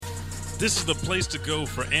This is the place to go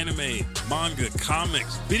for anime, manga,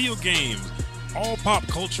 comics, video games, all pop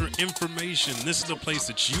culture information. This is the place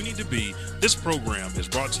that you need to be. This program is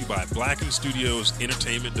brought to you by Blacken Studios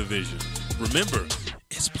Entertainment Division. Remember,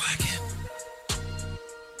 it's Blacken.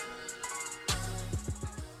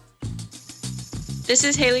 This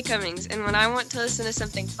is Haley Cummings, and when I want to listen to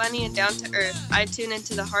something funny and down to earth, I tune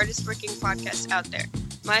into the hardest working podcast out there.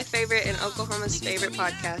 My favorite and Oklahoma's favorite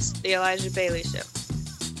podcast, The Elijah Bailey Show.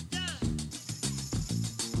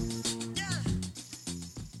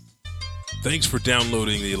 Thanks for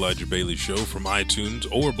downloading The Elijah Bailey Show from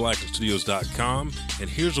iTunes or blackenstudios.com. And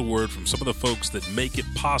here's a word from some of the folks that make it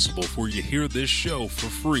possible for you to hear this show for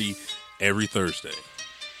free every Thursday.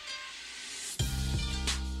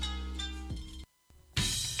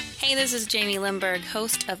 Hey, this is Jamie Lindberg,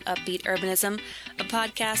 host of Upbeat Urbanism, a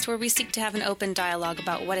podcast where we seek to have an open dialogue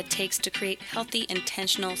about what it takes to create healthy,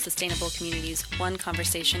 intentional, sustainable communities, one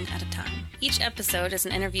conversation at a time. Each episode is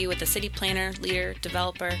an interview with a city planner, leader,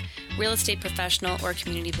 developer, real estate professional, or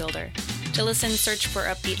community builder. To listen, search for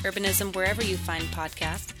Upbeat Urbanism wherever you find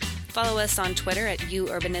podcasts. Follow us on Twitter at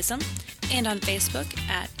UUrbanism and on Facebook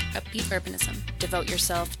at Upbeat Urbanism. Devote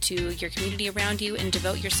yourself to your community around you and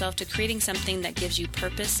devote yourself to creating something that gives you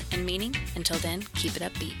purpose and meaning. Until then, keep it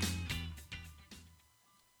upbeat.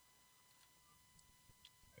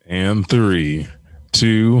 And 3,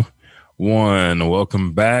 2, 1.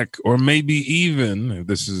 Welcome back, or maybe even if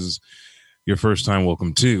this is your first time,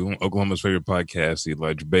 welcome to Oklahoma's favorite podcast, The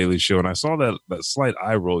Elijah Bailey Show. And I saw that slight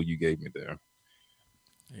eye roll you gave me there.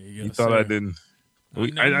 There you go, you thought sir. I didn't.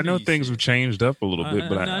 I know things have changed up a little bit,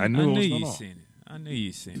 but I knew it was going on. Seen it. I knew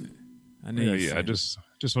you seen it. I knew you seen I it. just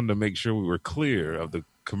wanted to make sure we were clear of the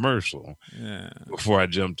commercial before I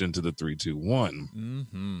jumped into the 3, 2, 1.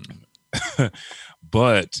 Mm-hmm.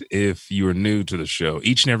 But if you are new to the show,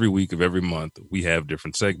 each and every week of every month, we have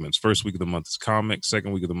different segments. First week of the month is comics.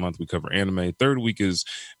 Second week of the month, we cover anime. Third week is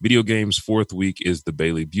video games. Fourth week is the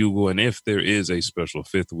Bailey Bugle. And if there is a special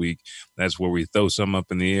fifth week, that's where we throw some up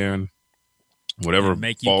in the air and whatever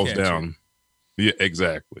falls down. Yeah,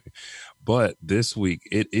 exactly. But this week,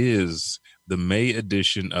 it is the May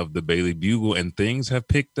edition of the Bailey Bugle, and things have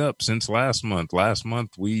picked up since last month. Last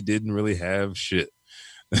month, we didn't really have shit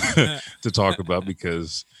to talk about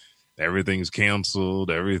because everything's canceled.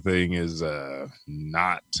 Everything is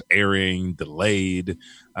not airing, delayed.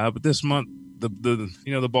 But this month,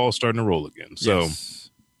 the ball's starting to roll again. So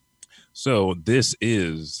this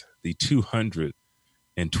is the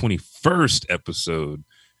 221st episode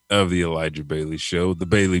of the Elijah Bailey Show, the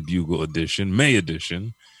Bailey Bugle edition, May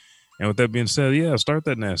edition. And with that being said, start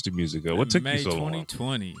that nasty music up. What took you so long? May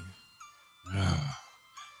 2020.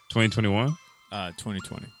 2021?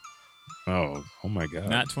 2020. Oh my God.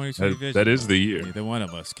 Not 2020 vision. That is the year. Neither one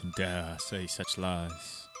of us can dare say such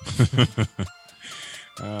lies.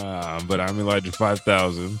 But I'm Elijah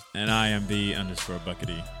 5000. And I am the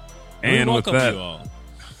 _Buckety. And with that, you all.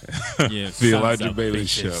 the Elijah Bailey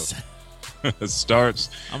Show starts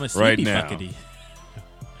right now. Buckety.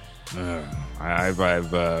 I've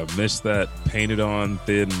missed that painted on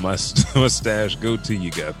thin mustache goatee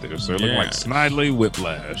you got there, sir. Looking like Snidely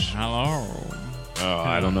Whiplash. Hello. Oh,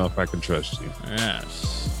 I don't know if I can trust you.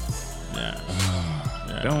 Yes.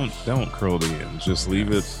 Don't curl the ends. Just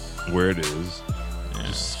leave it where it is.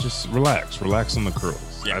 Yes. Just relax on the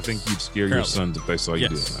curls. Yes. I think you'd scare your sons if they saw you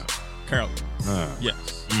doing that. Curl.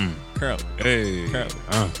 Yes. Curl. Hey. Curl.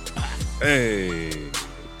 Hey.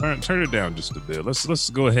 Turn it down just a bit.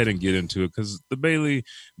 Let's go ahead and get into it because the Bailey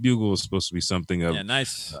Bugle is supposed to be something of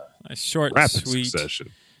nice short, rapid sweet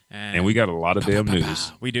succession, and we got a lot of damn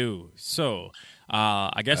news. We do. So,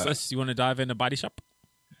 I guess you want to dive into Body Shop?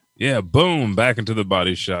 Yeah, boom! Back into the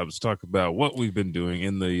body shop. Let's talk about what we've been doing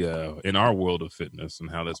in our world of fitness and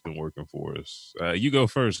how that's been working for us. You go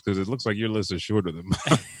first because it looks like your list is shorter than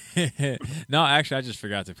mine. No, actually, I just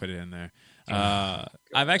forgot to put it in there.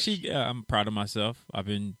 I'm proud of myself. I've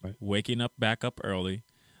been waking up back up early.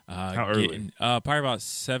 How early? Probably about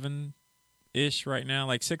 7-ish right now.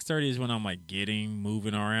 Like 6:30 is when I'm like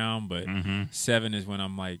moving around, but 7 is when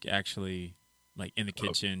I'm like actually like in the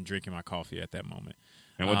kitchen drinking my coffee at that moment.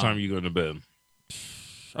 And what time are you going to bed?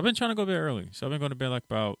 I've been trying to go to bed early. So I've been going to bed like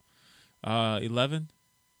about 11,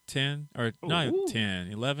 10, or not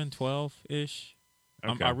 10, 11, 12-ish.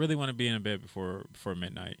 Okay. I really want to be in bed before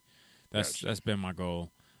midnight. That's been my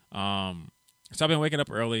goal. So I've been waking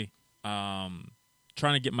up early, trying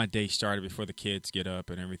to get my day started before the kids get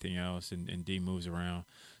up and everything else, and D moves around.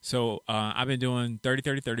 So I've been doing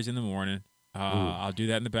 30-30-30s in the morning. I'll do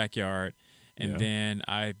that in the backyard. And then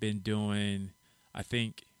I've been doing, I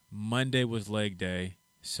think Monday was leg day.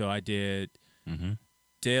 So I did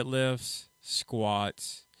deadlifts,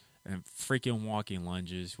 squats, and freaking walking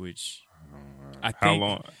lunges, which I think How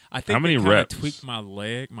long? I think How many they kinda reps? tweaked my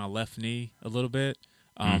left knee a little bit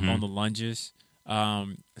on the lunges.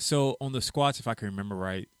 So on the squats, if I can remember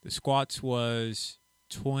right, the squats was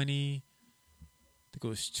 20. I think it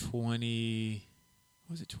was 20.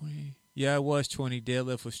 Was it 20? Yeah, it was 20.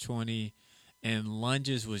 Deadlift was 20, and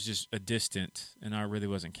lunges was just a distant, and I really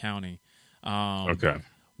wasn't counting. Okay.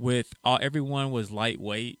 With everyone was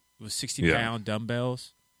lightweight. It was 60-pound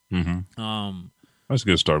dumbbells. Mm-hmm. That's a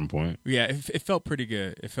good starting point. Yeah, it felt pretty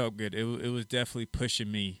good. It felt good. It was definitely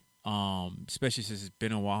pushing me, especially since it's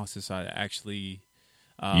been a while since I actually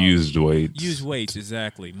Used weights. Use weights,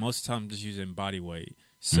 exactly. Most of the time, I'm just using body weight.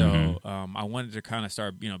 So I wanted to kind of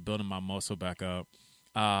start, building my muscle back up.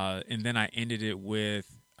 And then I ended it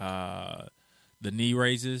with the knee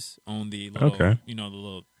raises on the little, the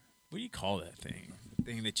little, what do you call that thing? The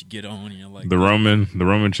thing that you get on and you're like the Roman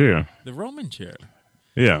chair. The Roman chair.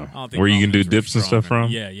 Yeah, I don't think where you can do Romans were dips and stuff strong.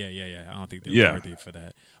 from. Yeah. I don't think they're worthy for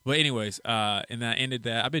that. But anyways, and then I ended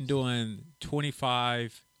that. I've been doing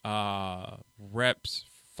 25 reps,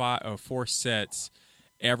 4 sets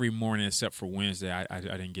every morning except for Wednesday. I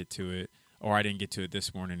didn't get to it, or I didn't get to it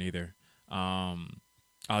this morning either.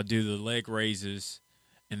 I'll do the leg raises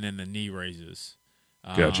and then the knee raises.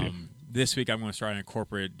 Gotcha. This week I'm going to try to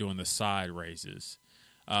incorporate doing the side raises.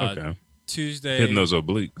 Okay. Tuesday, hitting those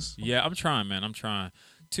obliques. Yeah, I'm trying, man. I'm trying.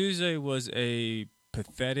 Tuesday was a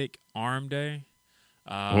pathetic arm day.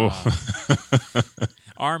 Arm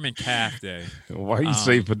and calf day. Why you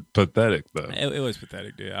say pathetic though? It was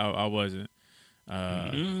pathetic, dude. I wasn't.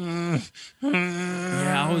 Yeah,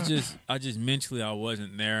 I just mentally I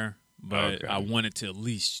wasn't there, but I wanted to at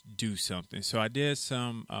least do something. So I did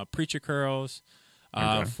some preacher curls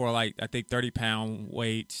for I think 30-pound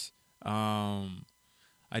weights.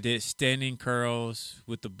 I did standing curls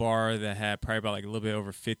with the bar that had probably about a little bit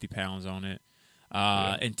over 50 pounds on it,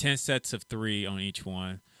 and 10 sets of 3 on each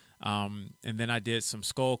one. And then I did some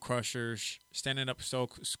skull crushers, standing up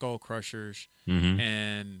skull crushers,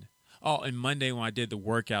 and Monday when I did the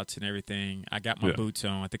workouts and everything, I got my boots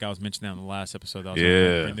on. I think I was mentioning that in the last episode. I was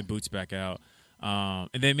going to bring the boots back out.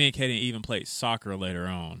 And then me and Katie even played soccer later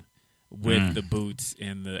on with the boots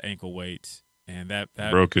and the ankle weights. And that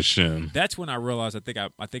broke his shin. That's when I realized I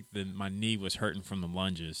think my knee was hurting from the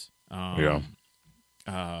lunges. But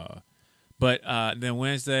then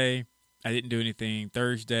Wednesday I didn't do anything.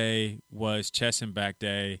 Thursday was chest and back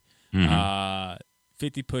day.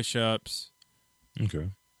 50 push-ups.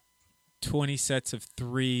 Okay. 20 sets of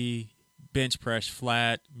 3 bench press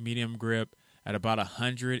flat medium grip at about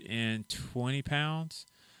 120 pounds.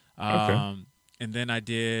 And then I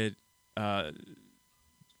did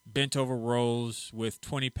bent over rows with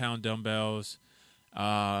 20-pound dumbbells,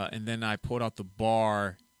 and then I pulled out the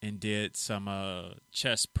bar and did some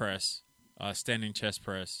chest press, standing chest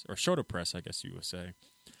press, or shoulder press, I guess you would say.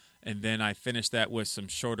 And then I finished that with some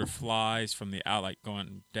shoulder flies from the out,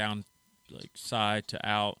 going down side to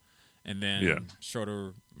out, and then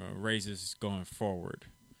shoulder raises going forward.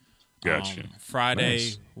 Gotcha.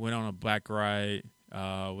 Friday, went on a bike ride,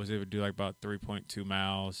 was able to do about 3.2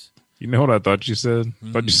 miles. You know what I thought you said?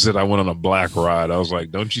 I thought you said I went on a black ride. I was like,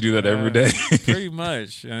 don't you do that every day? Pretty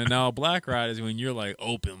much. And now a black ride is when you're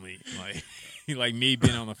openly, like me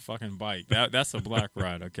being on a fucking bike. That's a black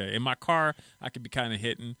ride, okay? In my car, I could be kind of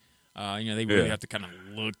hitting. They really have to kind of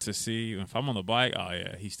look to see. If I'm on the bike, oh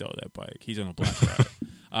yeah, he stole that bike. He's on a black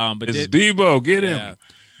ride. But it's Debo, get him.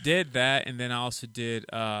 Did that, and then I also did,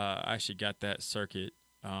 I actually got that circuit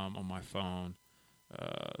on my phone.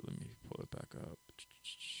 Let me pull it back up.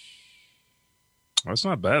 That's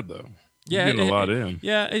not bad though. Yeah, you're getting a lot in.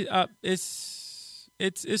 Yeah, it's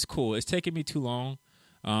cool. It's taking me too long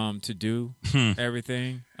to do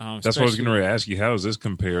everything. That's what I was going to ask you. How is this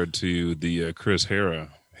compared to the Chris Harrier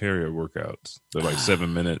workouts? They're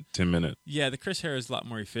 7-minute, 10-minute. Yeah, the Chris Harrier is a lot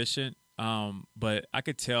more efficient. But I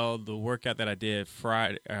could tell the workout that I did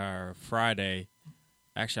Friday.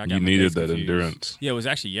 Actually, I got you needed that endurance. Yeah, it was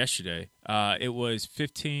actually yesterday. It was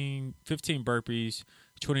 15 burpees,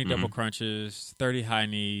 20 double crunches, 30 high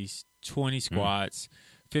knees, 20 squats,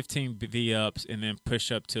 15 V-ups, and then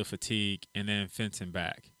push-up till fatigue, and then fencing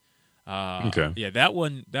back. Yeah, that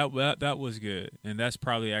one, that was good. And that's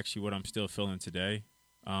probably actually what I'm still feeling today.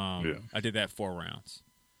 I did that 4 rounds.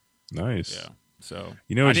 Nice. Yeah. So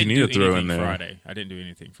you know what you need to throw in there? Friday. I didn't do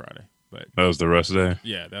anything Friday. But that was the rest day?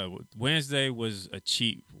 Yeah. Wednesday was a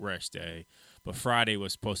cheap rest day, but Friday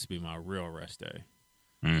was supposed to be my real rest day.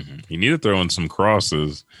 You need to throw in some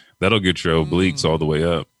crosses. That'll get your obliques all the way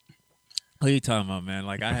up. What are you talking about, man?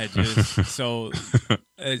 Like I had just so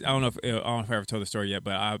I don't know if I ever told the story yet,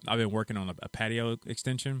 but I've been working on a patio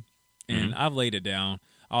extension, and I've laid it down.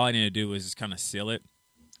 All I need to do is just kind of seal it,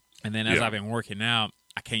 and then as I've been working out,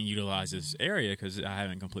 I can't utilize this area because I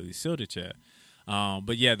haven't completely sealed it yet.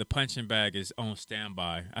 But yeah, the punching bag is on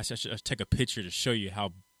standby. I should take a picture to show you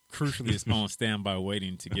how crucially it's on standby,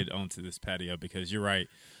 waiting to get onto this patio. Because you're right,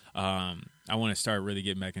 I want to start really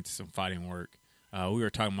getting back into some fighting work. We were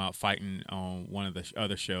talking about fighting on one of the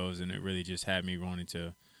other shows, and it really just had me wanting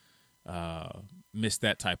to miss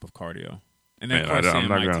that type of cardio. And then, of course, seeing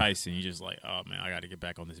Mike Tyson, you're just like, oh, man, I got to get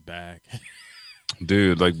back on this bag.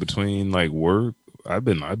 Dude, like, between, like, work, I've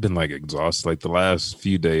been like, exhausted, like, the last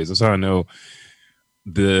few days. That's how I know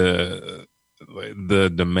the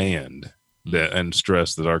demand that and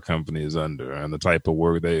stress that our company is under and the type of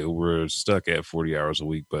work we're stuck at 40 hours a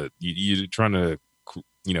week, but you're trying to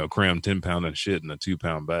cram 10-pound and shit in a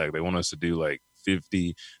 2-pound bag. They want us to do like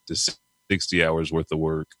 50 to 60 hours worth of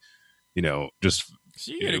work, just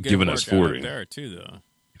giving us 40 there too, though.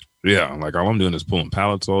 Yeah, like all I'm doing is pulling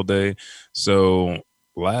pallets all day. So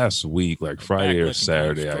last week, like Friday or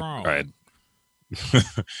Saturday,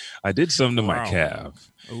 I did something to my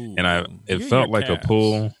calf. Ooh, and it felt like calves. A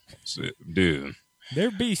pull. Dude,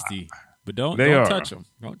 they're beastie, but don't touch them.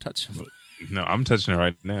 Don't touch them. No, I'm touching it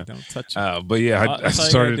right now. Don't touch it. But yeah, I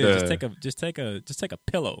started to just take a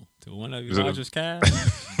pillow to one of Elijah's calves.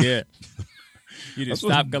 Yeah, you just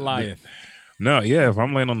stop Goliath. No, yeah, if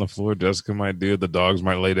I'm laying on the floor, Jessica might do it. The dogs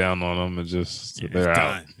might lay down on them and just they're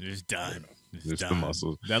out. It's done. Just the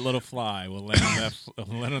muscles. That little fly will land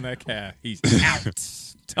on that calf. He's out. I'm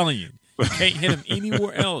telling you, you can't hit him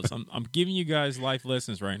anywhere else. I'm giving you guys life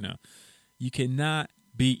lessons right now. You cannot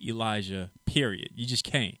beat Elijah. Period. You just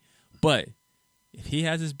can't. But if he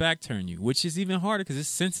has his back turned you, which is even harder because his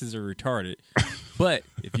senses are retarded, but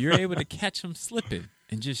if you're able to catch him slipping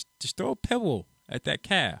and just throw a pebble at that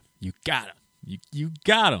calf, you got him. You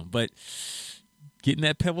got him. But getting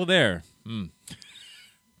that pebble there,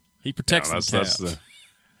 he protects himself.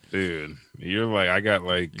 Dude, you're like, I got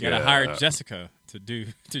like... You got to hire Jessica to do.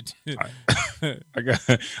 I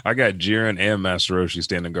got Jiren and Master Roshi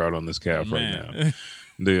standing guard on this calf right now.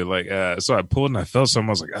 Dude, like, so I pulled and I felt something.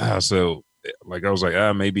 I was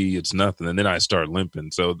like, maybe it's nothing. And then I start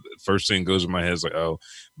limping. So the first thing goes in my head is like, oh,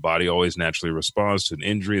 body always naturally responds to an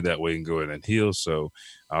injury. That way it can go ahead and heal. So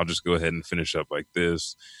I'll just go ahead and finish up like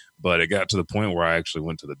this. But it got to the point where I actually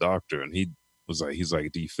went to the doctor, and he's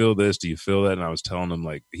like, do you feel this? Do you feel that? And I was telling him,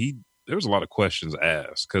 like, there was a lot of questions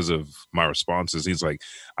asked because of my responses. He's like,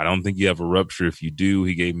 I don't think you have a rupture. If you do,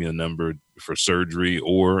 he gave me a number for surgery,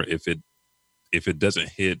 or if it doesn't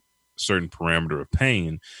hit a certain parameter of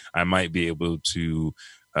pain, I might be able to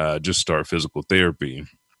just start physical therapy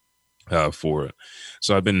for it.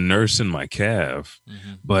 So I've been nursing my calf,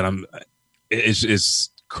 but it's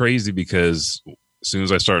crazy because as soon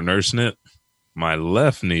as I start nursing it, my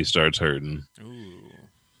left knee starts hurting. Ooh.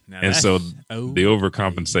 And so the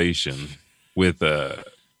overcompensation with that,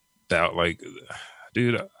 like,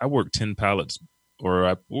 dude, I worked 10 pallets, or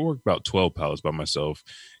I worked about 12 pallets by myself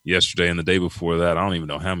yesterday, and the day before that, I don't even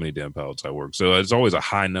know how many damn pallets I worked. So it's always a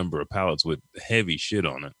high number of pallets with heavy shit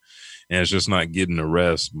on it, and it's just not getting a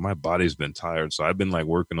rest. My body's been tired, so I've been like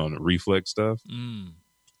working on reflex stuff, and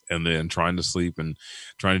then trying to sleep and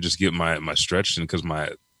trying to just get my stretch in, because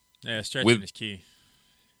stretching is key.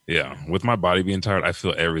 Yeah, with my body being tired, I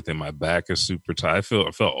feel everything. My back is super tight. I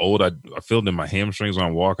felt old. I feel it in my hamstrings when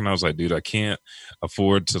I'm walking. I was like, dude, I can't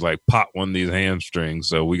afford to like pop one of these hamstrings.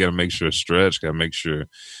 So we got to make sure stretch. Got to make sure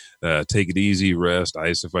take it easy, rest,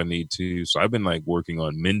 ice if I need to. So I've been like working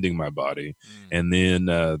on mending my body, and then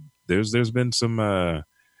there's been some.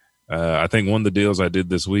 I think one of the deals I did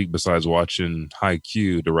this week, besides watching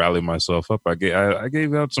Haikyuu to rally myself up, I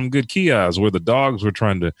gave out some good kiosks where the dogs were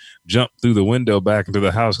trying to jump through the window back into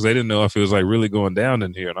the house because they didn't know if it was like really going down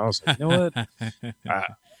in here. And I was like, you know what?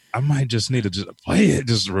 I might just need to just play it,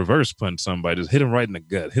 just reverse punch somebody, just hit him right in the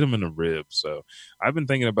gut, hit him in the ribs. So I've been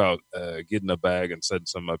thinking about getting a bag and setting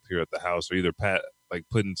some up here at the house, or either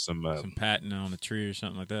putting some patting on the tree or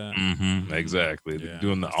something like that. Exactly. Yeah,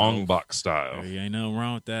 doing the Ong Bak style. Yeah, ain't nothing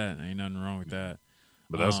wrong with that.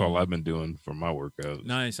 But that's all I've been doing for my workouts.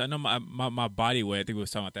 Nice. I know my body weight, I think we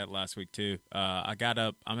was talking about that last week too. I got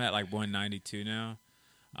up, I'm at like 192 now.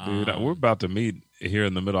 Dude, we're about to meet here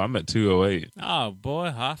in the middle. I'm at 208. Oh,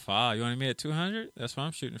 boy, high five. You want to meet at 200? That's what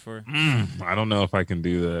I'm shooting for. I don't know if I can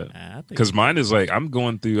do that. Because mine is like, I'm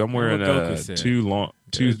wearing two long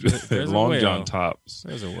john tops.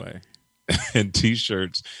 There's a way. And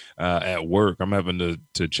T-shirts at work. I'm having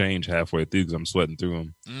to change halfway through because I'm sweating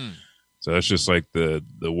through them. So that's just like the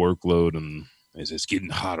workload, and it's getting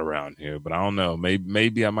hot around here. But I don't know.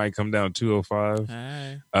 Maybe I might come down 205.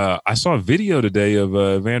 Hey. I saw a video today of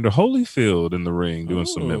Evander Holyfield in the ring doing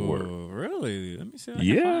some mitt work. Really? Let me see. If I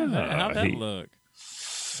can find that. How'd that look?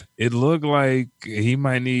 It looked like he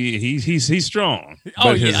might need. He's strong.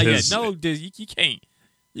 Oh yeah. No,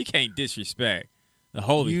 you can't disrespect the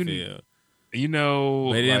Holyfield. You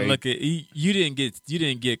know, they didn't look at you.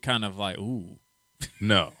 Didn't get kind of like ooh.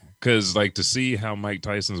 No, because like to see how Mike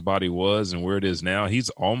Tyson's body was and where it is now, he's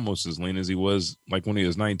almost as lean as he was like when he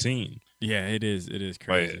was 19. Yeah, it is. It is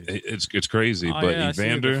crazy. Like, it's crazy. But yeah,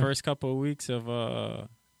 Evander, the first couple of weeks of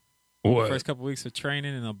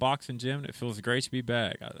training in a boxing gym, it feels great to be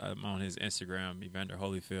back. I'm on his Instagram, Evander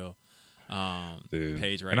Holyfield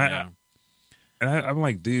page right now. I'm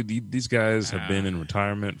like, dude, these guys have been in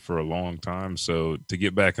retirement for a long time. So to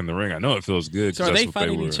get back in the ring, I know it feels good. So are they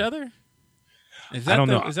fighting each other? I don't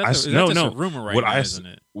know. That's a rumor right now, isn't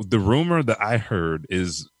it? The rumor that I heard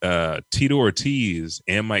is Tito Ortiz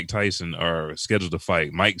and Mike Tyson are scheduled to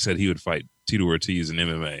fight. Mike said he would fight Tito Ortiz in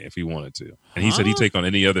MMA if he wanted to. And he said he'd take on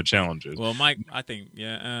any other challengers. Well, Mike, I think,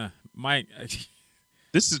 Mike.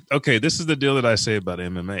 This is the deal that I say about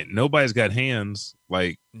MMA. Nobody's got hands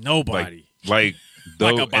like nobody. Like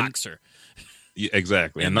a boxer. Yeah,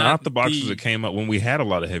 exactly. And not the boxers that came up when we had a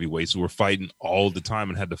lot of heavyweights who were fighting all the time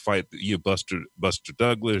and had to fight Buster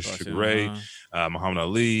Douglas, Sugar Ray, Muhammad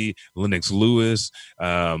Ali, Lennox Lewis.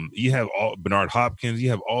 You have Bernard Hopkins. You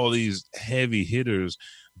have all these heavy hitters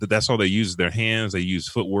that's all they use is their hands. They use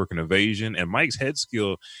footwork and evasion. And Mike's head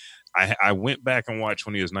skill, I went back and watched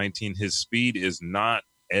when he was 19. His speed is not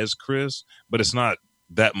as crisp, but it's not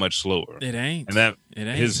that much slower. It ain't. And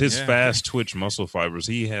his fast twitch muscle fibers,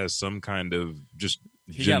 he has some kind of just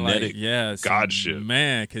genetic godship.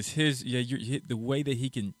 Man, because the way that he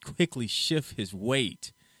can quickly shift his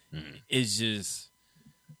weight is just,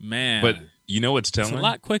 man. But you know what's telling? It's a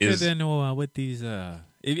lot quicker than with these.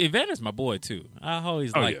 Evander's my boy too. I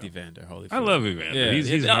always liked Evander Holyfield. I love Evander. Yeah,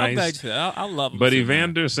 he's nice. I love him. But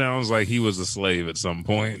Evander sounds like he was a slave at some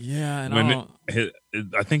point. Yeah, and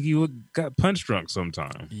I think he got punch drunk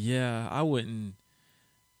sometime. Yeah, I wouldn't.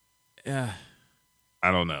 Yeah,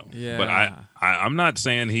 I don't know. Yeah, but I'm not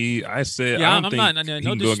saying he. I said yeah, I don't think he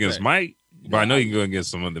can go against Mike, but I know he can go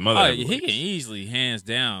against some of the other. He can easily hands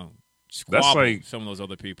down squabble some of those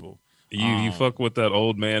other people. You fuck with that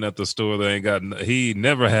old man at the store that he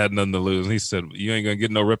never had nothing to lose. And he said, you ain't going to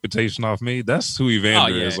get no reputation off me. That's who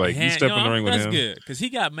Evander is. Like, you step in the ring with him. That's good, because he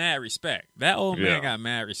got mad respect. That old man got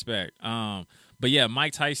mad respect. But yeah,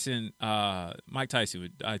 Mike Tyson I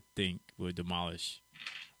think would demolish.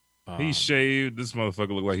 He shaved. This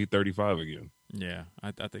motherfucker look like he's 35 again. Yeah,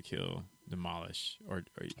 I think he'll demolish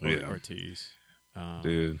Ortiz.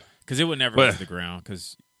 Dude. Because it would never go to the ground,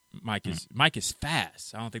 because Mike is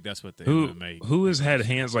fast. I don't think that's what the MMA. Who has had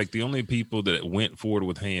hands like the only people that went forward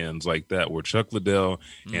with hands like that were Chuck Liddell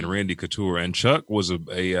and Randy Couture. And Chuck was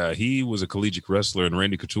he was a collegiate wrestler, and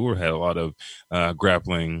Randy Couture had a lot of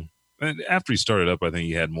grappling. And after he started up, I think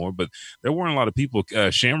he had more, but there weren't a lot of people.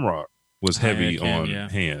 Shamrock was heavy on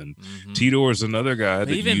hand. Mm-hmm. Tito is another guy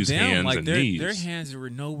that used hands and knees. Their hands were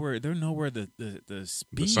nowhere. They're nowhere the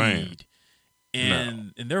speed. The same.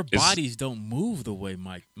 And their bodies don't move the way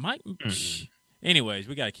Mike. Anyways,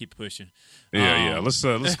 we got to keep pushing. Yeah.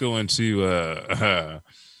 Let's go into.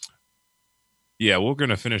 We're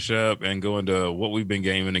gonna finish up and go into what we've been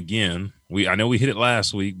gaming again. I know we hit it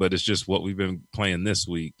last week, but it's just what we've been playing this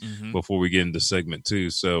week before we get into segment 2.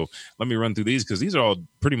 So let me run through these because these are all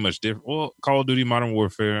pretty much different. Well, Call of Duty Modern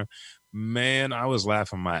Warfare. Man, I was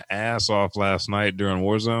laughing my ass off last night during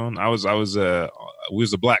Warzone. We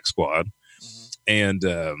was a black squad. And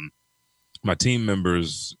my team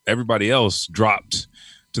members, everybody else dropped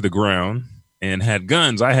to the ground and had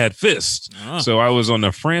guns. I had fists. So I was on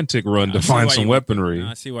a frantic run to find some weaponry.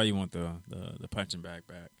 I see why you want the punching bag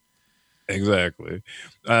back. Exactly.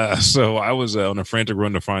 So I was on a frantic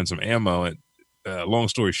run to find some ammo. And long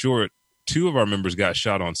story short, 2 of our members got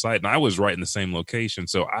shot on sight, and I was right in the same location.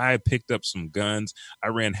 So I picked up some guns. I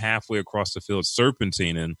ran halfway across the field,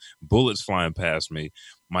 serpentining, bullets flying past me.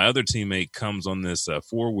 My other teammate comes on this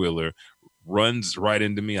 4-wheeler, runs right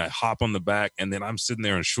into me. I hop on the back, and then I'm sitting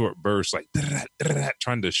there in short bursts, like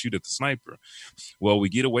trying to shoot at the sniper. Well, we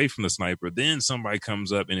get away from the sniper. Then somebody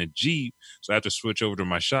comes up in a Jeep, so I have to switch over to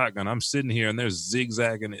my shotgun. I'm sitting here, and they're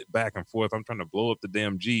zigzagging it back and forth. I'm trying to blow up the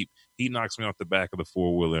damn Jeep. He knocks me off the back of the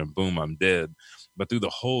 4-wheeler, and boom, I'm dead. But through the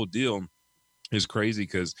whole deal is crazy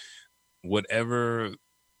because whatever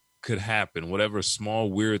could happen, whatever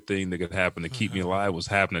small weird thing that could happen to keep me alive was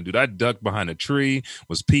happening. Dude, I ducked behind a tree,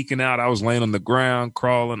 was peeking out. I was laying on the ground,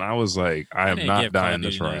 crawling. I was like, I am not dying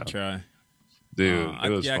this round. Dude, it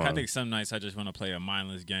was fun. I think some nights I just want to play a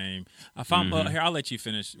mindless game. Here, I'll let you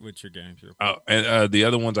finish with your games. And the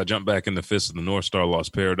other ones, I jumped back into Fist of the North Star,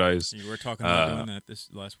 Lost Paradise. You were talking about doing that this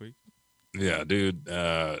last week. Yeah, dude.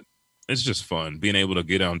 It's just fun being able to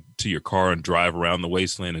get out to your car and drive around the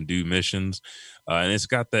wasteland and do missions. And it's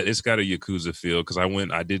got a Yakuza feel because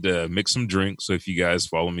I did mix some drinks. So if you guys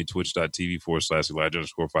follow me,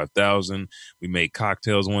 twitch.tv/Elijah_5000, we made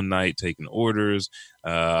cocktails one night, taking orders,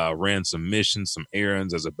 ran some missions, some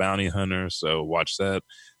errands as a bounty hunter. So watch that.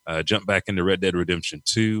 Jump back into Red Dead Redemption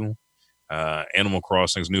 2. Animal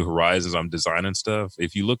Crossing's New Horizons. I'm designing stuff.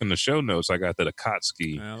 If you look in the show notes, I got that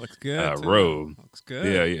Akatsuki looks good, robe. Looks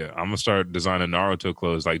good. Yeah. I'm gonna start designing Naruto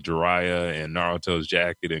clothes like Jiraiya and Naruto's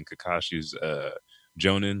jacket and Kakashi's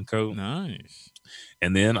Jonin coat. Nice.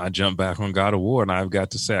 And then I jumped back on God of War, and I've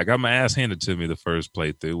got to say, I got my ass handed to me the first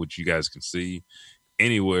playthrough, which you guys can see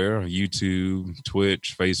anywhere, YouTube,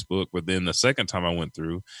 Twitch, Facebook. But then the second time I went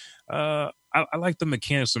through, I like the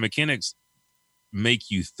mechanics. The mechanics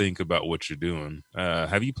make you think about what you're doing.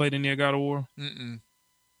 Have you played any of God of War? Mm-mm.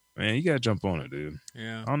 Man, you gotta jump on it, dude.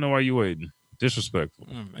 Yeah. I don't know why you waiting. Disrespectful.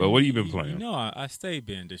 But what have you been playing? I stay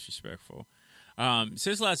being disrespectful.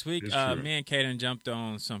 Since last week, me and Kaden jumped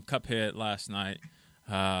on some Cuphead last night.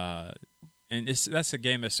 And that's a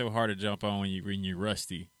game that's so hard to jump on when you're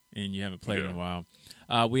rusty and you haven't played in a while.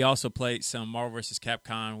 We also played some Marvel vs.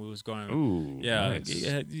 Capcom. We was going, nice.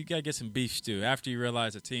 You got to get some beef stew. After you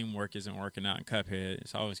realize the teamwork isn't working out in Cuphead,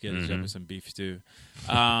 it's always good to jump in some beef stew.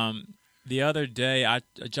 The other day, I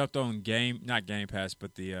jumped on not Game Pass,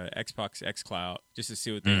 but the Xbox xCloud just to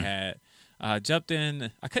see what they had. Jumped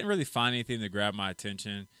in. I couldn't really find anything to grab my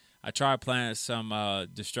attention. I tried playing some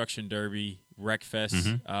Destruction Derby Wreckfest.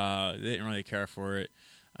 Didn't really care for it.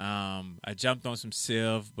 I jumped on some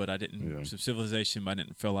Civ, but I didn't. Some Civilization, but I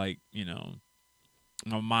didn't feel like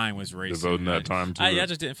my mind was racing. Devoting that time to it. I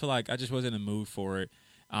just didn't feel like I just wasn't in the mood for it.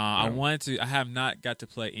 I wanted to. I have not got to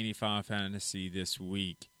play any Final Fantasy this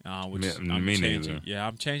week. Which I'm me changing. neither. Yeah,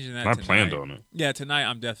 I'm changing that. I tonight. planned on it. Yeah, tonight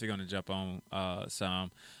I'm definitely going to jump on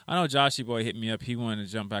some. I know Joshy Boy hit me up. He wanted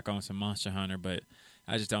to jump back on some Monster Hunter, but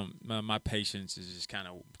I just don't. My patience is just kind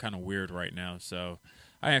of weird right now, so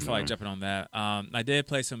I didn't feel like jumping on that. I did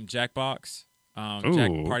play some Jackbox,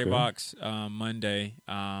 Party Box Monday.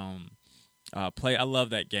 I love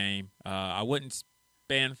that game. I wouldn't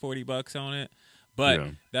spend $40 on it, but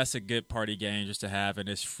that's a good party game just to have, and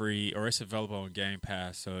it's free or it's available on Game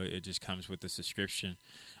Pass, so it just comes with the subscription.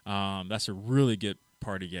 That's a really good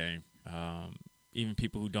party game. Even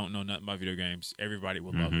people who don't know nothing about video games, everybody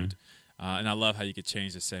will love it. And I love how you could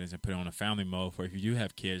change the settings and put it on a family mode for if you do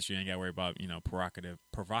have kids, you ain't got to worry about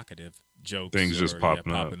provocative jokes. Things just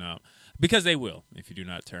popping up. Because they will if you do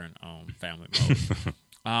not turn on family mode.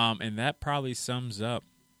 And that probably sums up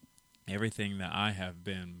everything that I have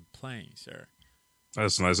been playing, sir.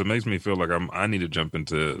 That's nice. It makes me feel like I need to jump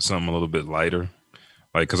into something a little bit lighter,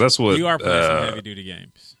 like because that's what you are playing some heavy duty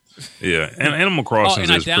games. Yeah, and Animal Crossing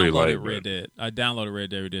is pretty light. I downloaded Red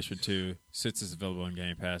Dead Redemption 2 since it's available on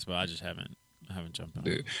Game Pass, but I just haven't jumped on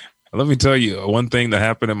it. Let me tell you one thing that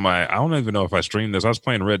happened I don't even know if I streamed this. I was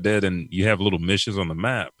playing Red Dead, and you have little missions on the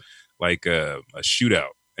map, like a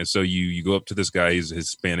shootout. And so you go up to this guy, he's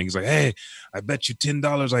Hispanic. He's like, hey, I bet you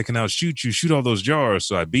 $10 I can outshoot you. Shoot all those jars.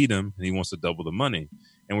 So I beat him, and he wants to double the money.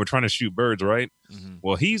 And we're trying to shoot birds, right? Mm-hmm.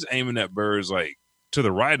 Well, he's aiming at birds like to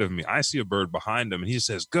the right of me. I see a bird behind him, and he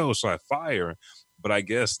says, go. So I fire. But I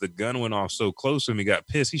guess the gun went off so close to him, he got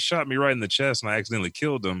pissed. He shot me right in the chest, and I accidentally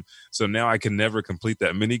killed him. So now I can never complete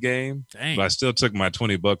that mini game. Dang. But I still took my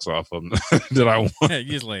 $20 off of him that I won. Yeah,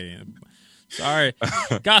 you just laying. Sorry.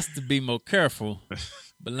 Got to be more careful.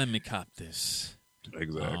 But let me cop this.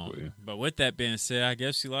 Exactly. But with that being said, I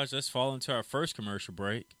guess, Elijah, let's fall into our first commercial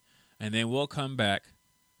break. And then we'll come back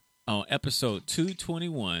on episode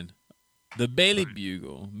 221, the Bailey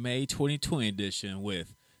Bugle, May 2020 edition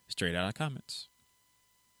with Straight Outta Comments.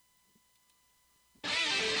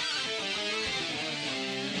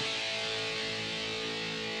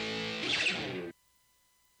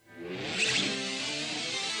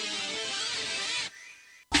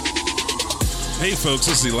 Hey folks,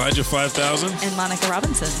 this is Elijah 5000 and Monica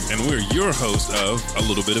Robinson, and we're your host of A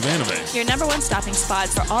Little Bit of Anime, your number one stopping spot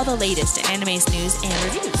for all the latest anime's news and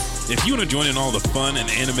reviews. If you want to join in all the fun and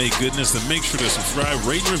anime goodness, then make sure to subscribe,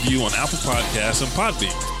 rate, and review on Apple Podcasts and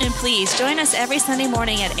Podbean. And please join us every Sunday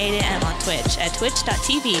morning at 8 a.m. on Twitch at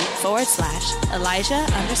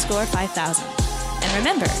twitch.tv/Elijah_5000. And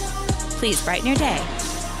remember, please brighten your day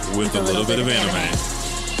with a little bit of anime.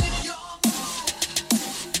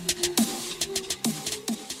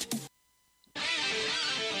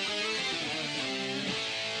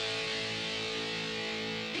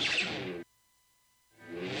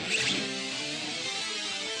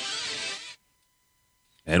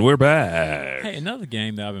 And we're back. Hey, another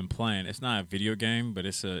game that I've been playing. It's not a video game, but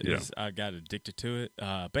I got addicted to it.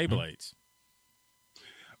 Beyblades.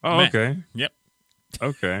 Oh, Man. okay. Yep.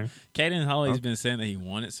 Okay. Caden Holly's been saying that he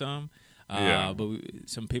wanted some, but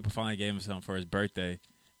some people finally gave him some for his birthday.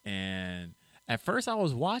 And at first, I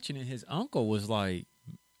was watching it. His uncle was like,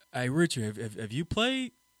 "Hey, Richard, have you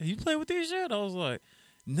played? Have you played with these shit?" I was like,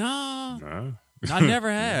 "Nah." No. I never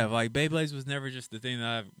have. Like, Beyblades was never just the thing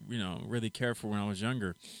that I, really cared for when I was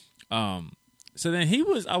younger. So then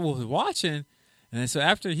I was watching, and so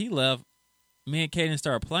after he left, me and Caden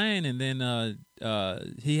started playing, and then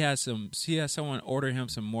he had someone order him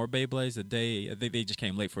some more Beyblades the day. I think they just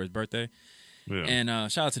came late for his birthday. Yeah.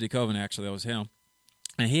 And shout out to DeCoven, actually, that was him.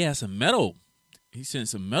 And he had some metal. He sent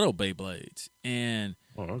some metal Beyblades, and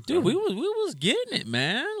dude, we was getting it,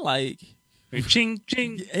 man. Like. Ching,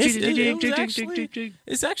 ching,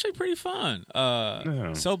 It's actually pretty fun.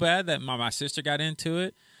 So bad that my sister got into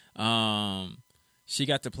it. She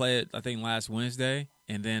got to play it, I think, last Wednesday,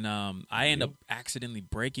 and then I ended up accidentally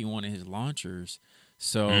breaking one of his launchers.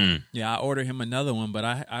 So I ordered him another one, but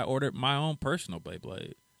I ordered my own personal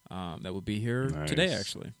Beyblade that would be here today,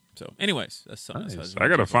 actually. So, anyways, that's something. Nice. I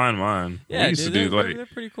gotta find mine. Yeah, used to do they're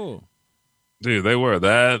pretty cool. Dude, they were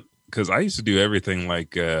that because I used to do everything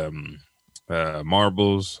like.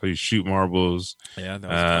 Marbles. I used to shoot marbles. Yeah,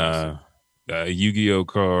 that was Yu-Gi-Oh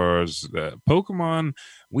cards. Pokemon.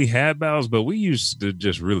 We had battles, but we used to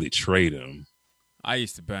just really trade them. I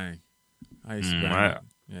used to bang.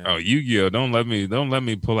 Yu-Gi-Oh! Don't let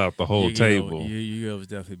me pull out the whole table. Yu-Gi-Oh was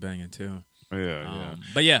definitely banging too. Yeah.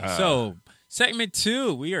 But yeah, so segment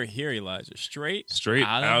 2, we are here, Elijah. Straight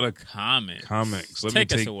out of comics. Let me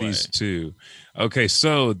take these two. Okay,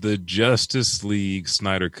 so the Justice League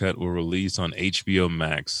Snyder Cut will release on HBO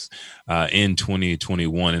Max in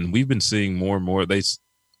 2021, and we've been seeing more and more.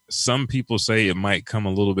 Some people say it might come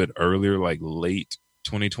a little bit earlier, like late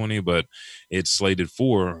 2020, but it's slated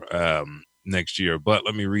for next year. But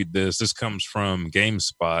let me read this. This comes from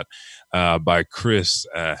GameSpot by Chris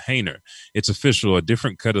Hayner. It's official. A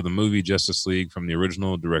different cut of the movie Justice League from the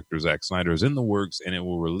original director Zack Snyder is in the works, and it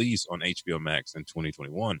will release on HBO Max in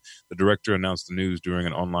 2021. The director announced the news during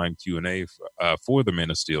an online Q&A for The Man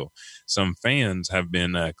of Steel. Some fans have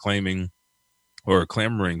been clamoring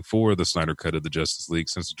for the Snyder Cut of the Justice League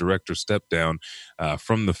since the director stepped down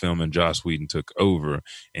from the film and Joss Whedon took over.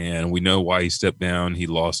 And we know why he stepped down. He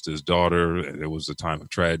lost his daughter. It was a time of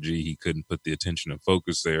tragedy. He couldn't put the attention and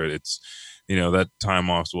focus there. It's, that time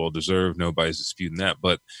off is well deserved. Nobody's disputing that.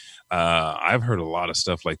 But I've heard a lot of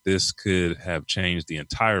stuff like this could have changed the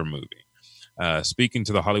entire movie. Speaking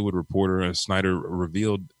to the Hollywood Reporter, Snyder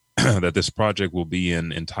revealed that this project will be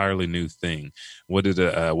an entirely new thing. What does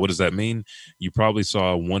that mean? You probably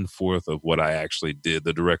saw 1/4 of what I actually did.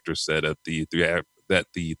 The director said at the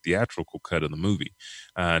theatrical cut of the movie.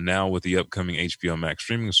 Now with the upcoming HBO Max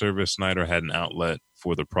streaming service, Snyder had an outlet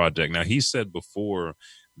for the project. Now he said before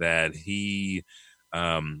that he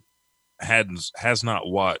has not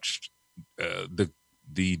watched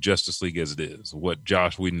the Justice League as it is, what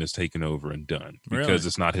Joss Whedon has taken over and done, because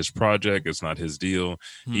it's not his project, it's not his deal.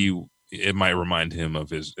 It might remind him of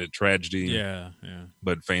his tragedy. Yeah.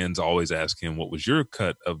 But fans always ask him, what was your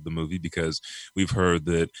cut of the movie? Because we've heard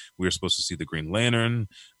that we were supposed to see the Green Lantern.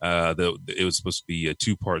 That it was supposed to be a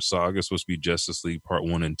 2-part saga. It's supposed to be Justice League Part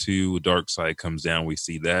 1 and 2. Darkseid comes down. We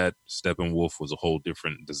see that. Steppenwolf was a whole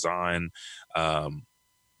different design.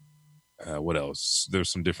 What else?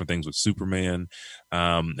 There's some different things with Superman.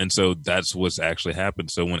 And so that's what's actually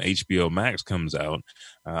happened. So when HBO Max comes out,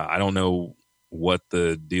 I don't know what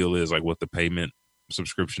the deal is, like what the payment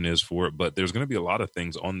subscription is for it, but there's going to be a lot of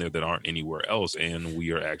things on there that aren't anywhere else, and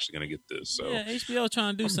we are actually going to get this. So yeah, HBO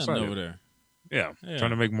trying to do something over there. Yeah,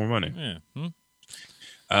 trying to make more money. Yeah.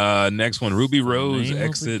 Next one, Ruby Rose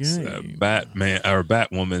exits Batwoman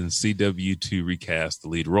CW to recast the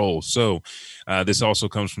lead role. So this also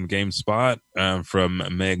comes from GameSpot from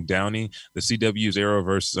Meg Downey. The CW's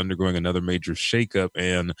Arrowverse is undergoing another major shakeup,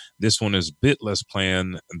 and this one is a bit less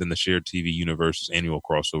planned than the shared TV universe's annual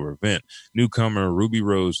crossover event. Newcomer Ruby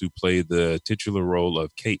Rose, who played the titular role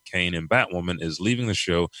of Kate Kane in Batwoman, is leaving the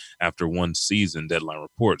show after one season, Deadline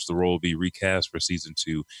reports. The role will be recast for season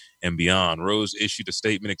 2 and beyond. Rose issued a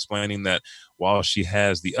statement statement explaining that while she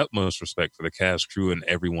has the utmost respect for the cast, crew, and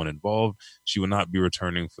everyone involved, she will not be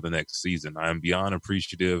returning for the next season. I am beyond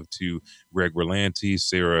appreciative to Greg Berlanti,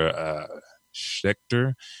 Sarah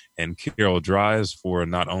Schechter, and Carol Dries for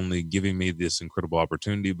not only giving me this incredible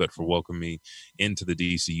opportunity, but for welcoming me into the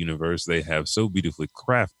DC universe they have so beautifully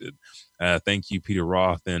crafted. Thank you, Peter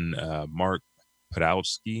Roth and Mark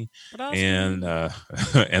Podolsky and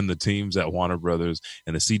the teams at Warner Brothers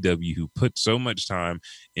and the CW who put so much time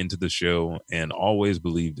into the show and always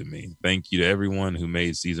believed in me. Thank you to everyone who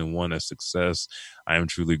made season 1 a success. I am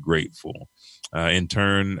truly grateful. In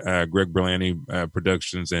turn, Greg Berlanti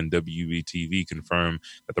Productions and WBTV confirmed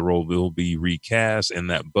that the role will be recast and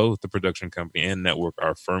that both the production company and network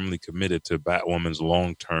are firmly committed to Batwoman's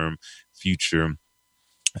long-term future.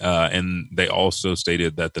 And they also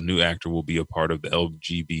stated that the new actor will be a part of the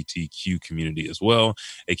LGBTQ community as well,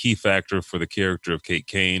 a key factor for the character of Kate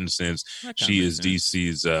Kane since she is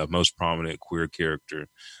DC's most prominent queer character.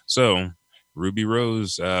 So, Ruby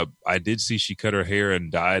Rose, I did see she cut her hair and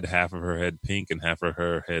dyed half of her head pink and half of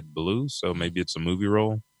her head blue, so maybe it's a movie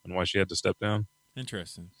role and why she had to step down.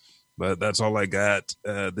 Interesting. But that's all I got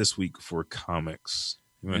this week for comics.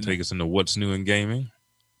 You want to take us into what's new in gaming?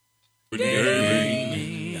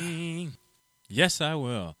 Yes, I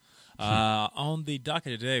will. On the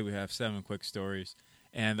docket today, we have 7 quick stories.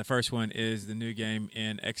 And the first one is the new game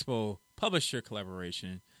in Expo Publisher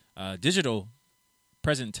collaboration. Digital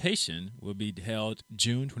presentation will be held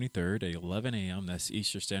June 23rd at 11 a.m. That's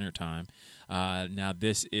Eastern Standard Time. Now,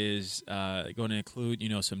 this is going to include,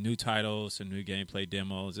 some new titles, some new gameplay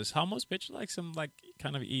demos. It's almost picture like some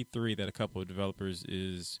kind of E3 that a couple of developers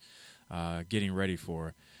is getting ready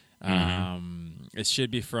for. It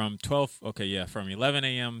should be from 11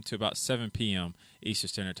 a.m. to about 7 p.m. Eastern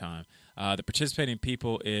Standard Time. The participating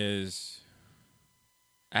people is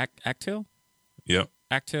Actil? Yep.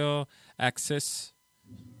 Actil, Axis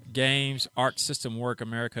Games, Arc System Work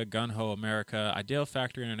America, Gunho America, Ideal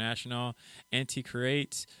Factory International,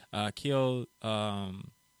 Anti-Create, Keel,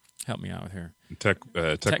 help me out here.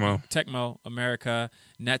 Tecmo. Tecmo America,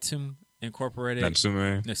 Natsume Incorporated.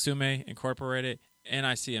 Natsume Incorporated.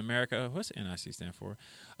 NIC America. What's NIC stand for?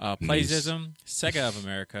 Playsism, Sega of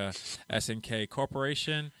America, SNK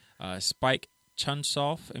Corporation, Spike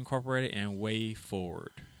Chunsoft Incorporated, and Way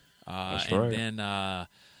Forward. That's right. And then I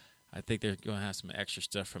think they're going to have some extra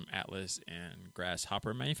stuff from Atlas and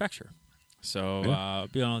Grasshopper Manufacturer. So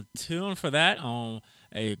be on tune for that on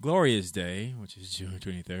a glorious day, which is June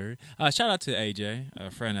 23rd. Shout out to AJ,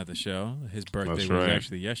 a friend of the show. His birthday was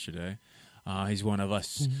actually yesterday. He's one of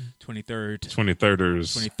us 23rders.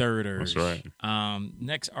 That's right.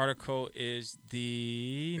 Next article is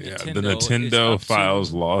the Nintendo. The Nintendo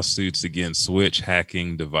files lawsuits against Switch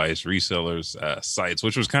hacking device resellers sites,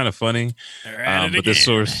 which was kind of funny. But this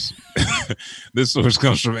source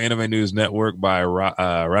comes from Anime News Network by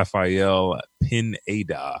Rafael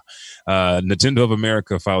Pineda. Nintendo of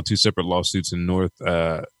America filed 2 separate lawsuits in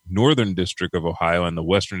Northern District of Ohio and the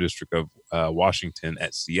Western District of Washington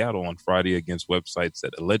at Seattle on Friday against websites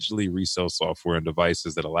that allegedly resell software and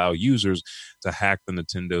devices that allow users to hack the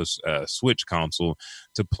Nintendo Switch console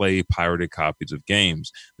to play pirated copies of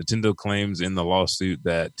games. Nintendo claims in the lawsuit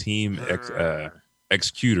that Team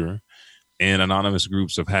Executor and anonymous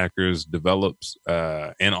groups of hackers develops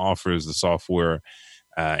and offers the software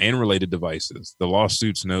and related devices. The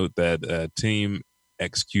lawsuits note that Team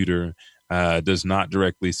Executor does not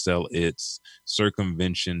directly sell its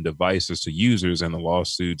circumvention devices to users, and the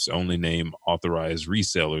lawsuits only name authorized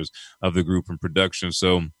resellers of the group in production.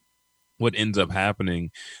 So what ends up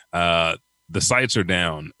happening, the sites are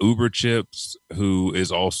down. Uber Chips, who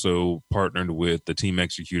is also partnered with the Team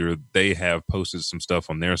Executor, they have posted some stuff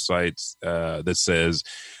on their sites that says,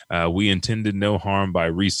 we intended no harm by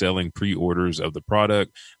reselling pre-orders of the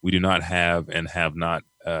product. We do not have and have not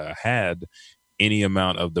had any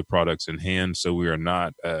amount of the products in hand, so we are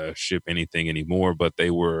not ship anything anymore, but they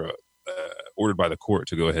were ordered by the court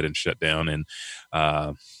to go ahead and shut down. And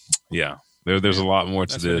there's a lot more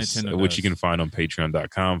to this, which you can find on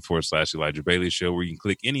patreon.com/Elijah Bailey Show, where you can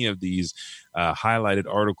click any of these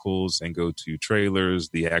highlighted articles and go to trailers,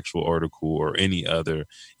 the actual article, or any other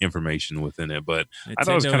information within it. But I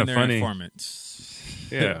thought it was kind of funny.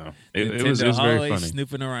 Yeah, it was very funny.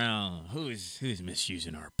 Snooping around. Who's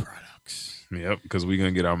misusing our products? Yep, because we're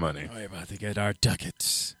going to get our money. We're about to get our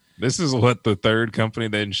ducats. This is what, the third company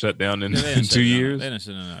they didn't shut down in 2 years? They didn't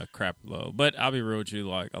shut down a crap load. But I'll be real with you,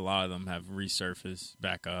 like a lot of them have resurfaced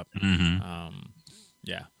back up.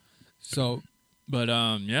 Yeah. So, but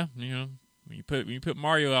when you put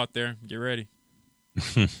Mario out there, get ready.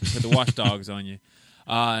 Put the watchdogs on you.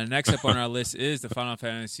 Next up on our list is the Final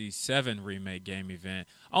Fantasy VII Remake game event,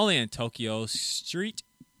 only in Tokyo Skytree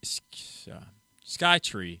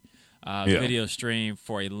video stream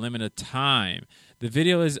for a limited time. The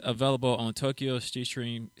video is available on Tokyo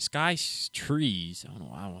Skytrees. I don't know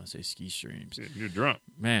why I want to say ski streams. You're drunk.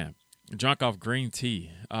 Man, drunk off green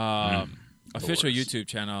tea. Official YouTube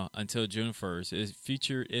channel until June 1st. It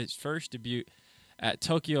featured its first debut at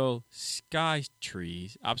Tokyo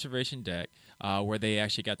Skytrees Observation Deck, where they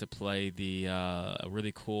actually got to play the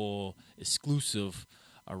really cool exclusive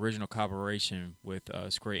original collaboration with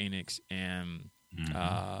Square Enix and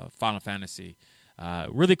Final Fantasy.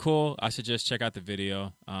 Really cool. I suggest check out the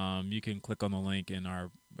video. You can click on the link in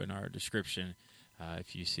our description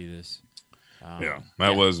if you see this.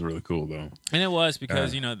 That was really cool though, and it was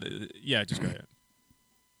because just go ahead.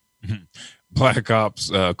 Black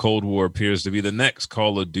Ops Cold War appears to be the next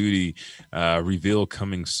Call of Duty reveal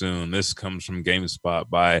coming soon. This comes from GameSpot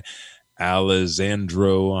by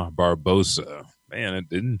Alessandro Barbosa.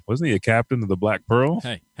 Man, wasn't he a captain of the Black Pearl?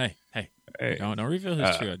 Hey. Don't reveal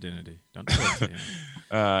his true identity. Don't do it to him.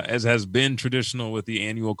 As has been traditional with the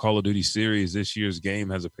annual Call of Duty series, this year's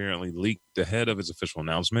game has apparently leaked ahead of its official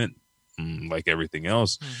announcement. Like everything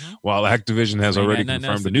else, while Activision has already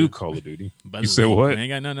confirmed a new Call of Duty. You said what? Ain't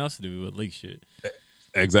got nothing else to do with leak shit.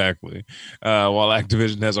 Exactly. While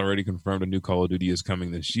Activision has already confirmed a new Call of Duty is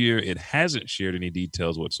coming this year, it hasn't shared any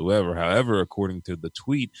details whatsoever. However, according to the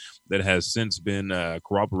tweet that has since been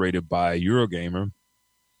corroborated by Eurogamer,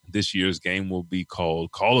 this year's game will be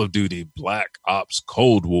called Call of Duty Black Ops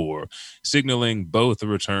Cold War, signaling both a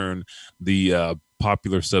return the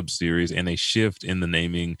popular sub-series and a shift in the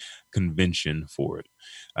naming convention for it.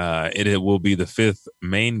 It will be the fifth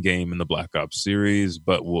main game in the Black Ops series,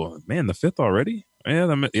 but the fifth already? Yeah,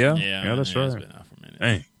 that's right. It's been out for a minute.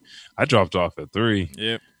 Dang, I dropped off at 3.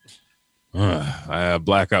 Yep.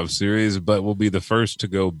 Black Ops series, but will be the first to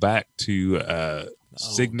go back to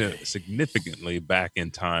significantly back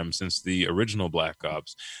in time since the original Black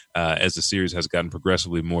Ops, as the series has gotten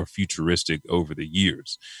progressively more futuristic over the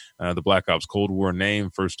years. The Black Ops Cold War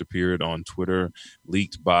name first appeared on Twitter,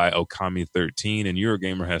 leaked by Okami13, and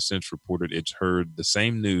Eurogamer has since reported it's heard the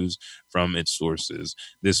same news from its sources.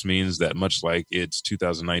 This means that much like its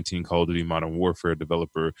 2019 Call of Duty Modern Warfare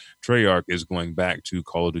developer, Treyarch is going back to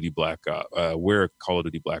Call of Duty Black Ops, where Call of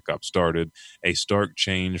Duty Black Ops started, a stark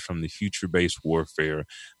change from the future-based warfare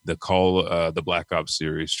the Black Ops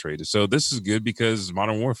series traded. So this is good because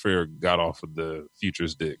Modern Warfare got off of the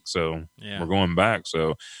future's dick. So we're going back.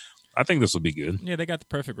 So I think this will be good. Yeah, they got the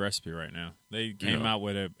perfect recipe right now. They came out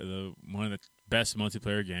with one of the best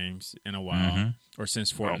multiplayer games in a while, or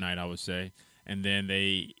since Fortnite, I would say. And then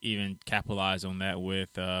they even capitalized on that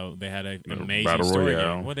with they had an amazing story.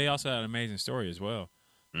 Well, they also had an amazing story as well.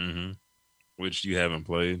 Which you haven't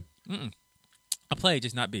played. I played,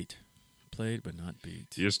 just not beat. Played, but not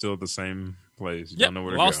beat. You're still at the same place. You don't know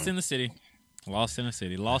where to lost go. in the city. Lost in the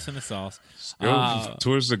city. Lost in the sauce. Go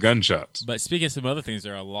towards the gunshots. But speaking of some other things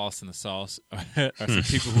that are lost in the sauce, or some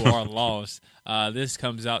people who are lost, this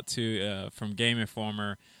comes out from Game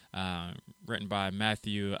Informer, written by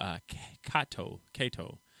Matthew Kato.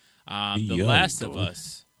 The Last of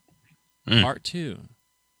Us, Part 2.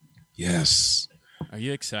 Yes. Are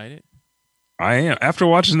you excited? I am. After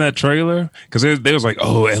watching that trailer, because they was like,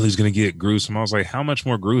 "Oh, Ellie's gonna get gruesome." I was like, "How much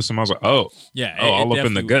more gruesome?" I was like, "Oh, all up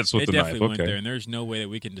in the guts with the knife." Went there, and there's no way that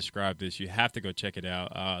we can describe this. You have to go check it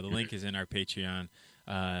out. The link is in our Patreon.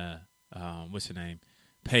 What's the name?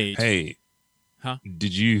 Page. Hey,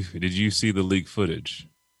 Did you see the leaked footage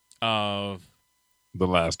of The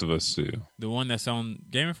Last of Us 2? The one that's on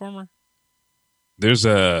Game Informer.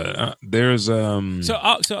 So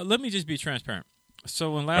let me just be transparent.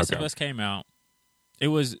 So when Last of Us came out, it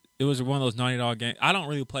was one of those Naughty Dog games. I don't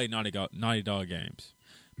really play Naughty Dog games.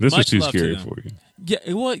 This was too scary for you.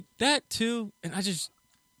 Yeah, well, that too, and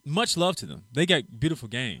much love to them. They got beautiful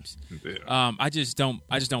games. Yeah. I just don't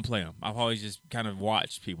play them. I've always just kind of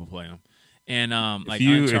watched people play them, and if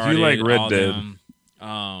you like Red Dead,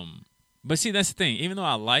 but see, that's the thing. Even though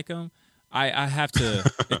I like them, I have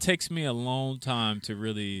to. It takes me a long time to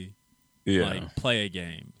really. Play a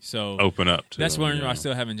game. So open up to that's one reason I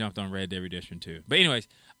still haven't jumped on Red Dead Redemption 2. But anyways,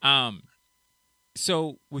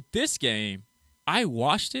 so with this game, I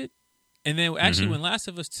watched it, and then actually when Last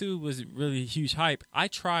of Us 2 was really huge hype, I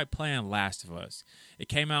tried playing Last of Us. It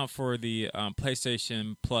came out for the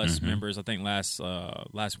PlayStation Plus members, I think last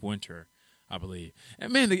winter, I believe.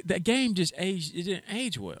 And man, that game just didn't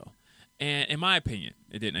age well. And in my opinion,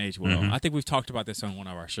 it didn't age well. I think we've talked about this on one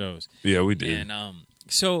of our shows. Yeah, we did. And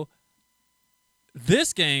so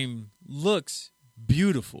this game looks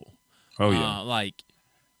beautiful. Oh yeah,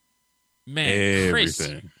 Man,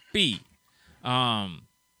 everything. crispy. But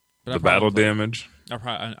The battle damage.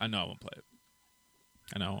 I know I won't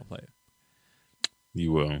play it.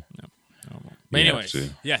 You will. No, I won't. But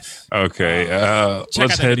anyways, yes. Okay,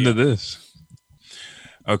 let's head into this.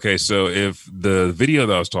 Okay, so if the video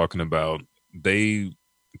that I was talking about, they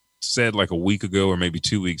said like a week ago or maybe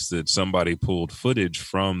 2 weeks that somebody pulled footage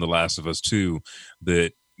from The Last of Us 2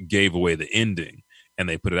 that gave away the ending, and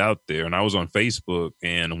they put it out there. And I was on Facebook,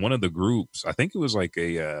 and one of the groups, I think it was like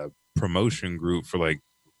a promotion group for like,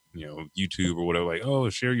 YouTube or whatever, like, oh,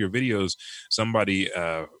 share your videos. Somebody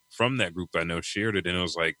from that group I know shared it, and it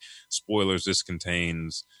was like, spoilers, this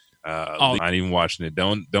contains I'm not even watching it.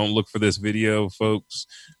 Don't look for this video, folks.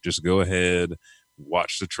 Just go ahead,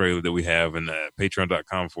 watch the trailer that we have in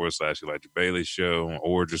patreon.com/Elijah Bailey Show,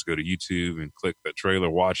 or just go to YouTube and click that trailer,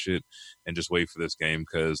 watch it, and just wait for this game,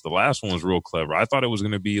 because the last one was real clever. I thought it was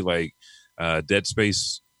going to be like Dead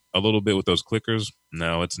Space a little bit with those clickers.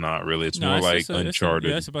 No, it's not really. It's more like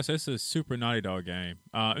Uncharted. It's a super Naughty Dog game.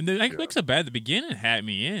 And the makes it bad. The beginning had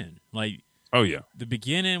me in. Like, oh yeah, the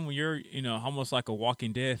beginning when you're, almost like a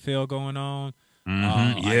Walking Dead feel going on.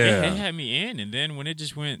 It had me in. And then when it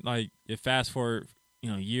just went like, it fast forward,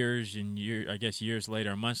 years and years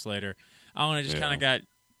later, months later, I don't know, just kind of got,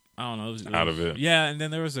 I don't know, it was out of it. Yeah, and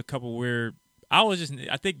then there was a couple weird.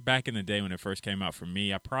 I think back in the day when it first came out for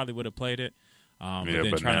me, I probably would have played it. But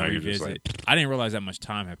then trying to revisit, I didn't realize that much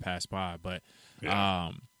time had passed by. But go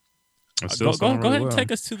ahead and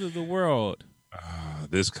take us to the world.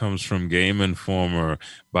 This comes from Game Informer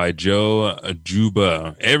by Joe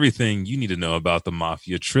Juba. Everything you need to know about the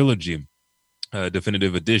Mafia trilogy.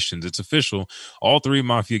 Definitive editions. It's official. All 3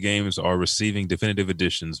 Mafia games are receiving definitive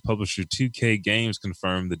editions. Publisher 2K Games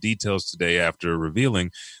confirmed the details today after revealing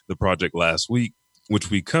the project last week, which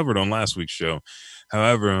we covered on last week's show.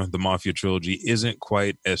 However, the Mafia trilogy isn't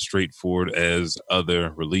quite as straightforward as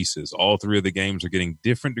other releases. All 3 of the games are getting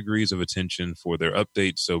different degrees of attention for their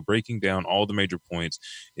updates, so breaking down all the major points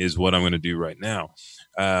is what I'm going to do right now.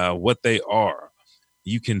 What they are.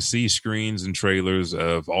 You can see screens and trailers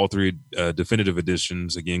of all 3 definitive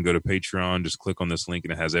editions. Again, go to Patreon, just click on this link,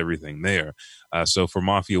 and it has everything there. So for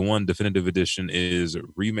Mafia 1, definitive edition is a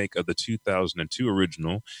remake of the 2002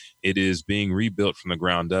 original. It is being rebuilt from the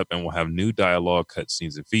ground up and will have new dialogue,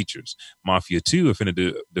 cutscenes, and features. Mafia 2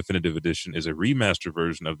 definitive edition is a remastered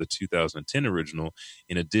version of the 2010 original.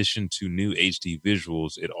 In addition to new HD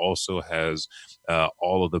visuals, it also has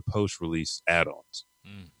all of the post-release add-ons.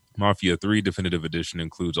 Mafia 3 Definitive Edition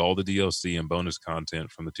includes all the DLC and bonus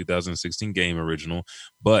content from the 2016 game original,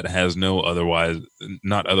 but has not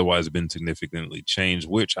otherwise been significantly changed,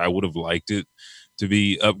 which I would have liked it to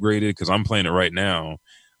be upgraded, because I'm playing it right now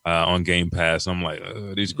on Game Pass. I'm like,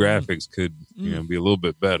 these graphics could be a little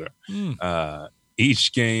bit better.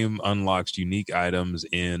 Each game unlocks unique items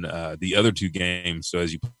in the other 2 games, so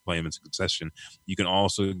as you play them in succession, you can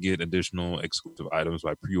also get additional exclusive items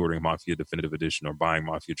by pre-ordering Mafia Definitive Edition or buying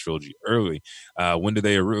Mafia Trilogy early. When do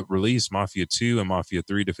they release? Mafia 2 and Mafia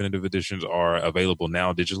 3 Definitive Editions are available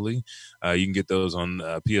now digitally. You can get those on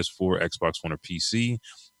PS4, Xbox One, or PC.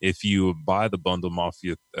 If you buy the bundle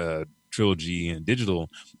Mafia Trilogy and digital,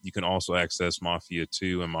 you can also access Mafia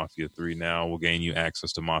 2 and Mafia 3 now. Will gain you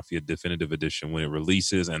access to Mafia Definitive Edition when it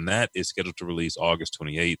releases, and that is scheduled to release August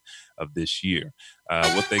 28th of this year.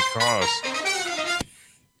 What they cost...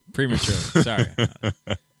 Premature. Sorry.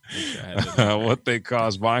 What they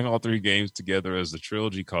cost, buying all 3 games together as the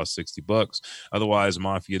trilogy costs $60. Otherwise,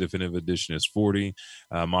 Mafia Definitive Edition is $40.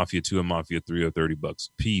 Mafia 2 and Mafia 3 are $30 a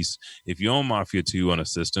piece. If you own Mafia 2 on a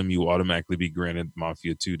system, you will automatically be granted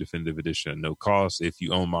Mafia 2 Definitive Edition at no cost. If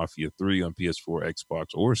you own Mafia 3 on PS4, Xbox,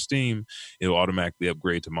 or Steam, it will automatically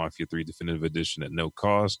upgrade to Mafia 3 Definitive Edition at no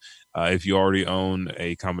cost. If you already own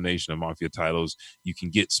a combination of Mafia titles, you can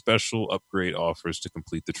get special upgrade offers to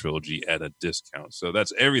complete the trilogy at a discount. So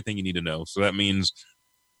that's everything you need to know. So that means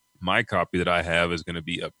my copy that I have is going to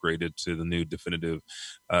be upgraded to the new definitive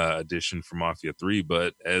edition for Mafia 3.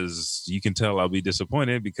 But as you can tell, I'll be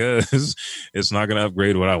disappointed because it's not going to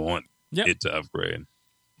upgrade what I want it to upgrade.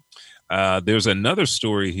 There's another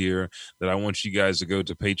story here that I want you guys to go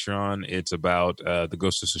to Patreon. It's about the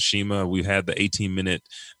Ghost of Tsushima. We had the 18-minute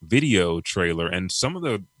video trailer, and some of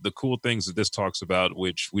the cool things that this talks about,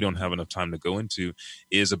 which we don't have enough time to go into,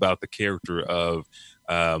 is about the character of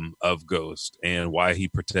Ghost and why he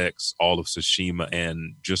protects all of Tsushima.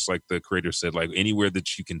 And just like the creator said, like anywhere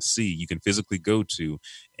that you can see, you can physically go to,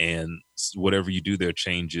 and whatever you do there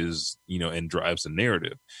changes, and drives the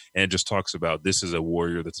narrative. And it just talks about this is a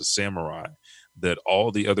warrior that's a samurai, that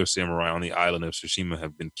all the other samurai on the island of Tsushima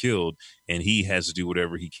have been killed, and he has to do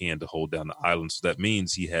whatever he can to hold down the island. So that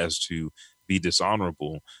means he has to be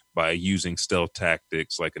dishonorable by using stealth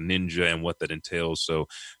tactics like a ninja and what that entails. So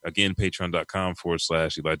again,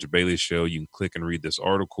 patreon.com/Elijah Bailey Show. You can click and read this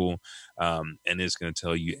article, and it's going to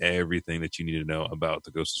tell you everything that you need to know about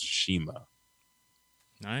the Ghost of Tsushima.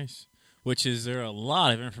 Nice. Which is, there a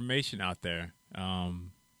lot of information out there.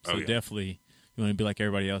 Definitely, you want to be like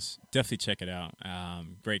everybody else, definitely check it out.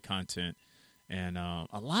 Great content and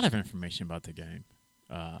a lot of information about the game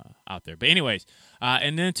out there. But anyways,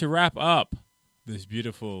 and then to wrap up this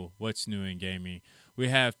beautiful What's New in Gaming, we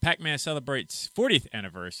have Pac-Man celebrates 40th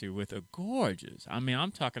anniversary with a gorgeous,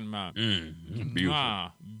 I'm talking about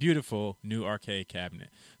beautiful new arcade cabinet.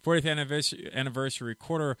 40th anniversary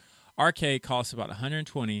quarter arcade costs about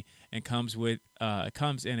 $120 and comes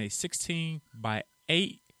in a 16 by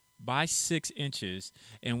 8 by 6 inches,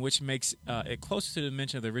 and which makes it closer to the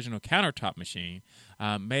dimension of the original countertop machine,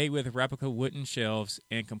 made with replica wooden shelves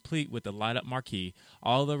and complete with the light-up marquee.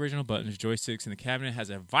 All the original buttons, joysticks, and the cabinet has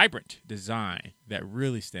a vibrant design that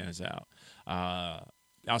really stands out.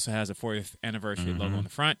 It also has a 40th anniversary logo on the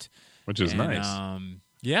front, which is nice.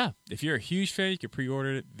 Yeah, if you're a huge fan, you can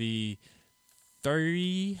pre-order the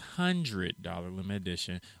 $300 limited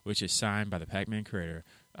edition, which is signed by the Pac-Man creator,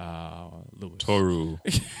 Louis. Toru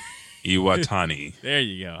Iwatani. There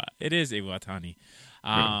you go. It is Iwatani.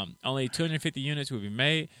 Only 250 units will be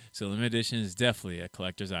made, so limited edition is definitely a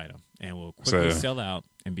collector's item and will quickly sell out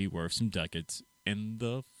and be worth some ducats in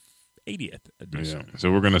the 80th edition. Yeah.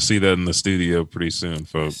 So we're going to see that in the studio pretty soon,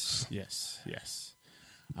 folks. Yes.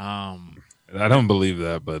 I don't believe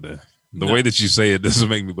that, but the way that you say it doesn't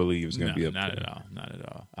make me believe it's going to be up not there. at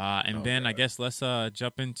all. Then I guess let's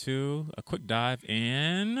jump into a quick dive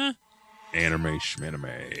in Anime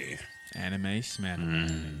Shmanime.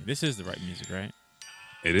 This is the right music, right?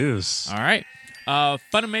 It is. All right.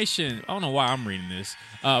 Funimation, I don't know why I'm reading this.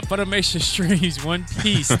 Funimation streams One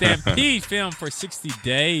Piece Stampede film for 60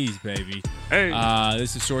 days, baby. Hey.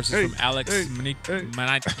 This is sources from Alex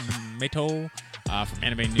Mato from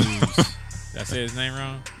Anime News. Did I say his name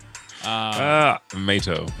wrong?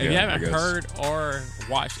 Mato. If you haven't heard or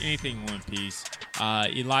watched anything One Piece,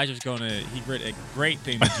 Elijah's he wrote a great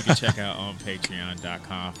thing that you can check out on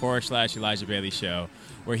patreon.com/Elijah Bailey Show,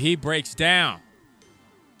 where he breaks down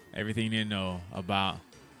everything you know about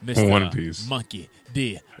Mr. One Piece. Monkey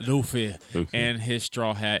D. Luffy and his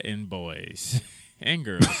Straw Hat and boys and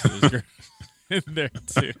girls. There's girls in there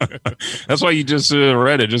too. That's why you just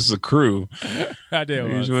read it, just a crew. I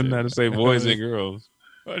did. You wouldn't have to say boys and girls.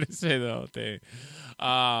 I didn't say the whole thing.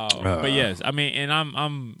 But yes, and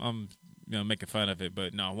I'm making fun of it,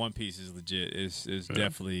 but no, One Piece is legit. Is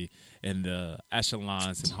definitely in the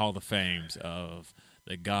echelons and Hall of Fames of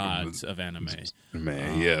the gods of anime.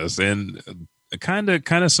 Man, yes, and kind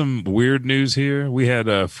of some weird news here. We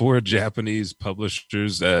had 4 Japanese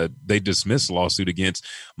publishers. They dismissed lawsuit against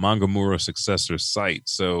Mangamura successor site.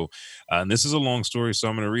 So, and this is a long story, so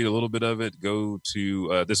I'm going to read a little bit of it. Go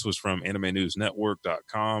to this was from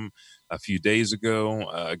AnimeNewsNetwork.com a few days ago.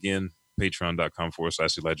 Again,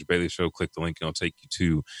 patreon.com/Elijah Bailey Show. Click the link and it'll take you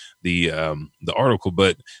to the article.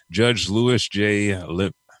 But Judge Louis J.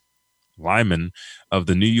 Lyman of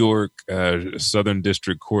the New York Southern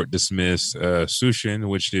District Court dismissed Sushin,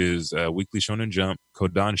 which is Weekly Shonen Jump,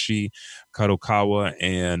 Kodansha, Kadokawa,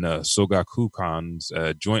 and Sogakukan's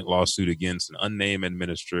joint lawsuit against an unnamed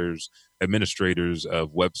administrators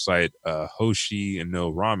of website Hoshi no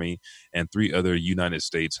Rami and 3 other United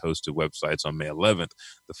States hosted websites on May 11th.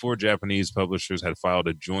 The 4 Japanese publishers had filed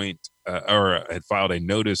a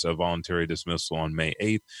notice of voluntary dismissal on May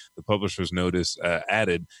 8th. The publisher's notice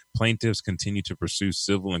added plaintiffs continue to pursue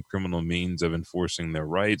civil and criminal means of enforcing their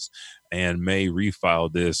rights and may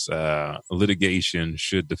refile this litigation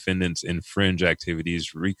should defendants' infringe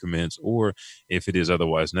activities recommence or if it is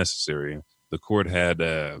otherwise necessary. The court had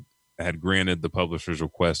granted the publisher's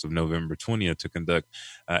request of November 20th to conduct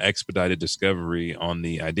expedited discovery on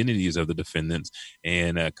the identities of the defendants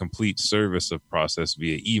and complete service of process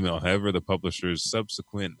via email. However, the publisher's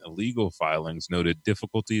subsequent legal filings noted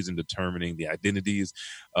difficulties in determining the identities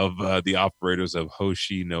of the operators of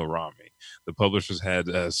Hoshi no Rami. The publishers had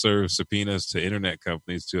served subpoenas to internet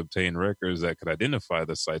companies to obtain records that could identify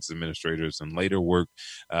the site's administrators and later worked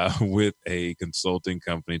with a consulting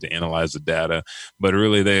company to analyze the data. But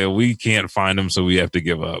really, we can't find them, so we have to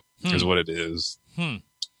give up, is what it is.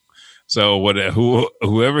 So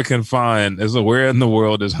whoever can find is where in the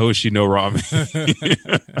world is Hoshi no Rami?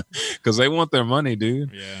 Because they want their money,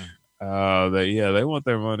 dude. Yeah. They want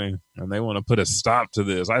their money, and they want to put a stop to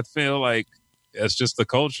this. I feel like It's just the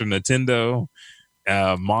culture. Nintendo,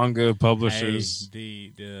 manga publishers.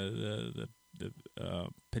 Hey, the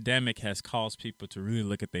pandemic has caused people to really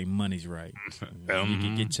look at their monies right. You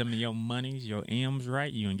can get some of your monies, your M's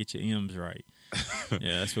right. You can get your M's right.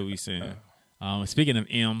 Yeah, that's what we saying. Speaking of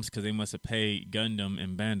M's, because they must have paid Gundam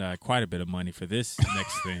and Bandai quite a bit of money for this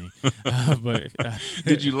next thing. But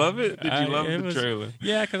did you love it? Did you love the trailer?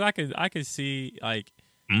 Yeah, because I could see like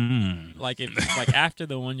after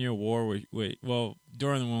the 1 year war,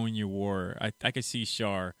 during the 1 year war, I could see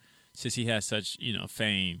Char, since he has such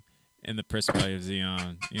fame in the personality of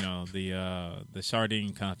Zeon, the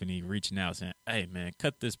Sardine company reaching out saying, "Hey man,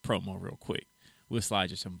 cut this promo real quick. We'll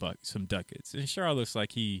slide you some ducats." And Char looks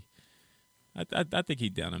like I think he's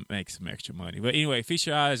down to make some extra money. But anyway,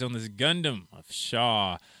 feature eyes on this Gundam of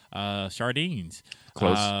Shaw, Sardines.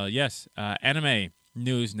 Close. Yes, Anime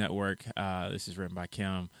News Network. This is written by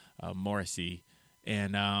Kim Morrissey.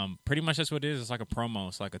 And pretty much that's what it is. It's like a promo.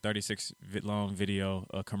 It's like a 36-long video,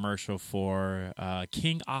 a commercial for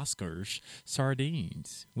King Oscar's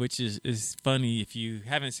Sardines, which is funny. If you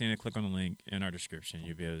haven't seen it, click on the link in our description.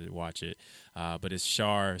 You'll be able to watch it. But it's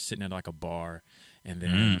Char sitting at like a bar. And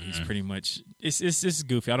then he's pretty much it's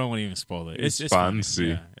goofy. I don't want to even spoil it. It's fun.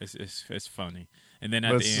 Yeah, it's funny. And then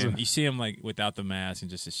at the end, you see him like without the mask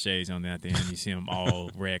and just his shades on. Then at the end, you see him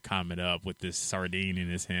all red comment up with this sardine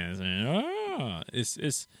in his hands. And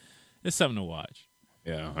it's something to watch.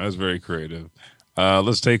 Yeah, that's very creative.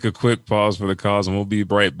 Let's take a quick pause for the cause, and we'll be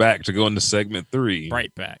right back to go into segment 3.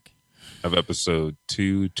 Right back of episode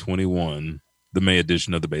 221, the May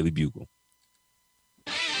edition of the Bailey Bugle.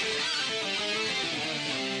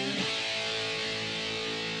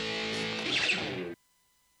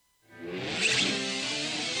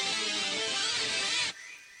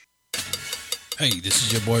 Hey, this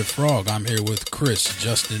is your boy Frog. I'm here with Chris,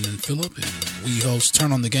 Justin, and Philip, and we host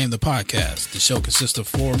Turn on the Game, the podcast. The show consists of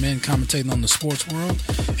 4 men commentating on the sports world.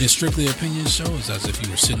 It's strictly opinion show. It's as if you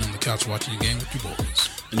were sitting on the couch watching the game with your boys.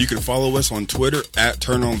 And you can follow us on Twitter at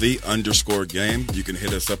 @TurnOnThe_game. You can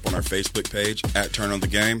hit us up on our Facebook page at Turn on the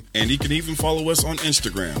Game. And you can even follow us on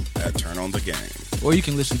Instagram at Turn on the Game. Or you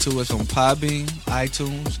can listen to us on Podbean,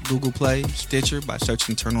 iTunes, Google Play, Stitcher by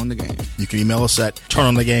searching Turn on the Game. You can email us at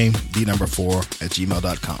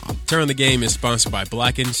turnonthegame4@gmail.com. Turn on the Game is sponsored by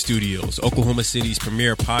Blackened Studios, Oklahoma City's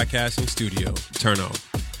premier podcasting studio. Turn on.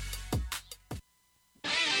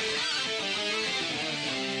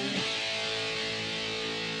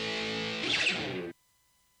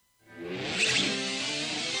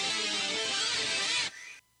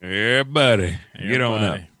 Yeah, buddy. Get on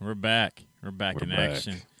up. We're back. We're back in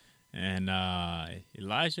action. And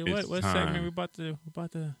Elijah, what segment we about to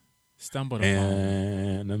stumble upon?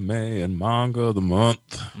 Anime and manga of the month.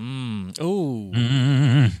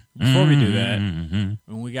 Before we do that,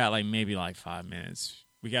 we got maybe 5 minutes.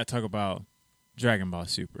 We got to talk about Dragon Ball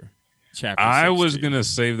Super. Chapter 60. I was gonna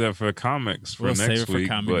save that for comics for we'll next save it week.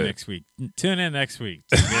 For comic next week. Tune in next week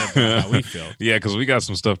to hear about how we feel. Yeah, because we got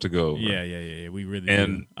some stuff to go over. Yeah. We really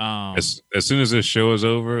do. As soon as this show is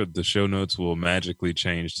over, the show notes will magically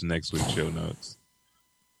change to next week's show notes.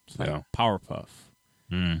 Like Powerpuff.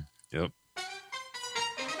 Yep.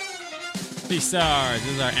 Peace stars.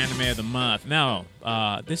 This is our anime of the month. Now,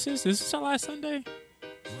 this is our last Sunday.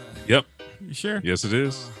 Yep. You sure? Yes, it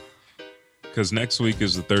is. Because next week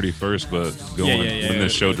is the 31st, but when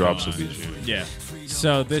this show drops will be June. Yeah.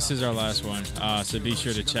 So this is our last one. So be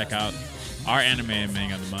sure to check out our anime and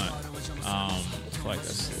manga of the month.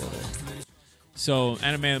 So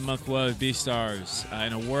anime of the month was Beastars.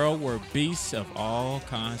 In a world where beasts of all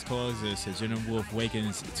kinds coexist, a General Wolf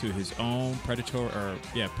awakens to his own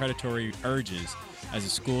predatory urges as the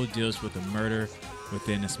school deals with the murder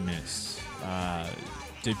within its midst.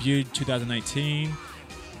 Debuted 2019.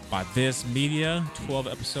 By Viz Media, 12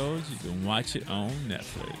 episodes. You can watch it on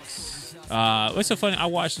Netflix. What's so funny? I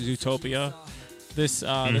watched Zootopia this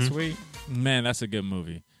week. Man, that's a good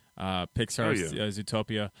movie. Pixar's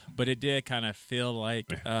Zootopia, but it did kind of feel like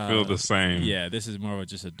feel the same. Yeah, this is more of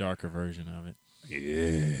just a darker version of it.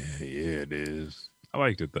 Yeah, it is. I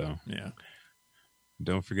liked it though. Yeah.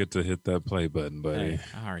 Don't forget to hit that play button, buddy. Hey,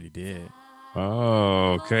 I already did.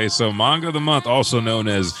 Oh, okay. So manga of the month, also known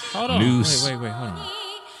as hold on. News. Wait, hold on.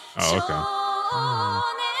 Oh, okay.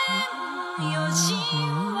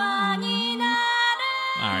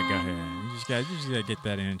 All right, go ahead. You just gotta get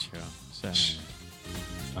that intro.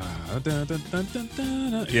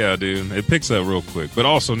 Yeah, dude. It picks up real quick. But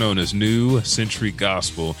also known as New Century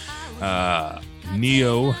Gospel.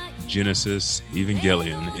 Neo Genesis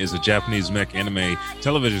Evangelion is a Japanese mech anime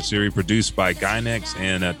television series produced by Gainax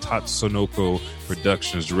and Tatsunoko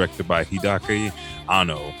Productions, directed by Hideaki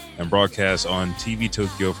Anno, and broadcast on TV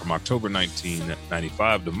Tokyo from October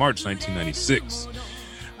 1995 to March 1996.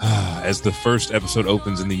 As the first episode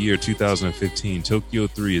opens in the year 2015, Tokyo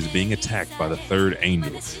 3 is being attacked by the third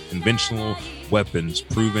angel. Conventional weapons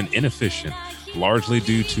proven inefficient, largely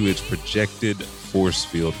due to its projected force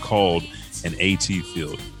field called an AT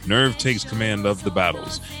field. Nerve takes command of the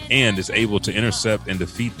battles and is able to intercept and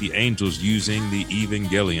defeat the angels using the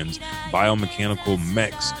Evangelions, biomechanical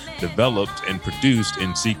mechs developed and produced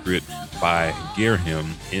in secret by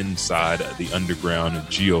Gerhim inside the underground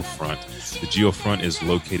Geofront. The Geofront is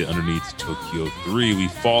located underneath Tokyo 3. We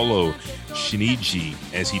follow Shinichi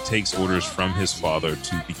as he takes orders from his father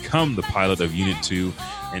to become the pilot of Unit 2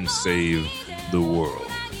 and save the world.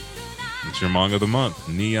 It's your manga of the month,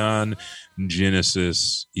 Neon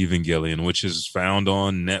Genesis Evangelion, which is found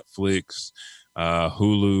on Netflix,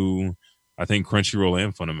 Hulu, I think Crunchyroll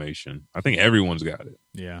and Funimation. I think everyone's got it.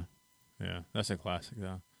 Yeah. That's a classic,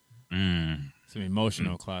 though. It's an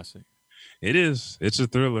emotional classic. It is. It's a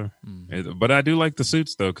thriller. But I do like the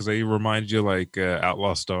suits, though, because they remind you like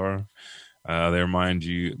Outlaw Star. They remind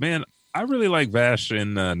you, man, I really like Vash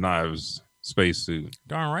in Knives spacesuit.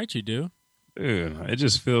 Darn right you do. Dude, it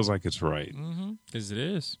just feels like it's right. Because it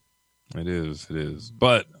is. It is.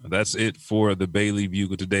 But that's it for the Bailey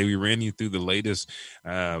Bugle today. We ran you through the latest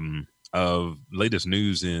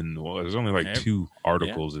news in, there's only like 2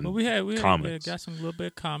 articles and comics. We got some little bit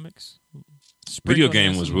of comics. Video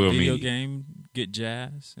game was real Video meaty. Game, get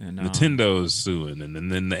jazz. And Nintendo's suing.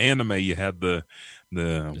 And then the anime, you had the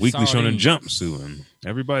Weekly Shonen Jump suing.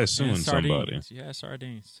 Everybody's suing somebody. Yeah,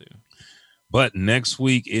 sardines too. But next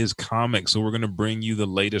week is comics, so we're going to bring you the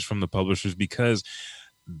latest from the publishers because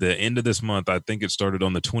the end of this month, I think it started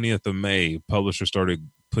on the 20th of May, publishers started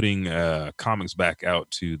putting comics back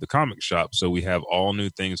out to the comic shop. So we have all new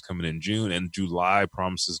things coming in June, and July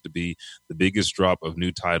promises to be the biggest drop of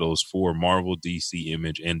new titles for Marvel, DC,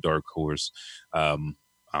 Image, and Dark Horse. I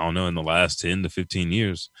don't know, in the last 10 to 15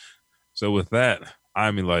 years. So with that,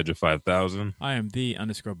 I'm Elijah 5000. I am the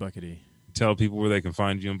 _Buckety. Tell people where they can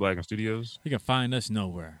find you in Blacken Studios. You can find us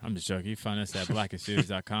nowhere. I'm just joking. You can find us at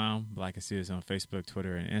blackenstudios.com. Blacken Studios on Facebook,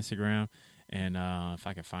 Twitter, and Instagram. And if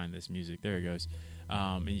I can find this music, there it goes.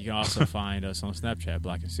 And you can also find us on Snapchat,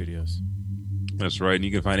 Blacken Studios. That's right. And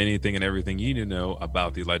you can find anything and everything you need to know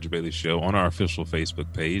about The Elijah Bailey Show on our official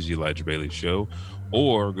Facebook page, The Elijah Bailey Show,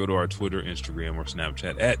 or go to our Twitter, Instagram, or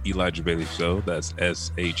Snapchat at Elijah Bailey Show. That's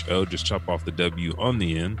SHO. Just chop off the W on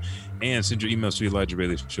the end. And send your emails to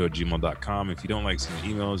ElijahBaileyShow@gmail.com. If you don't like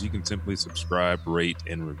sending emails, you can simply subscribe, rate,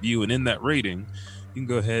 and review. And in that rating, you can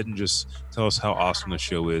go ahead and just tell us how awesome the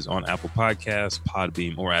show is on Apple Podcasts,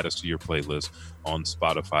 Podbeam, or add us to your playlist on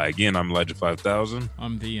Spotify. Again, I'm Elijah 5000.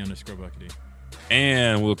 I'm the _Buckety.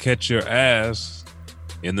 And we'll catch your ass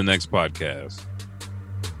in the next podcast.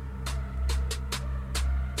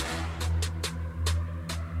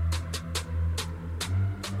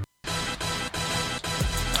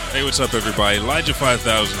 Hey, what's up, everybody? Elijah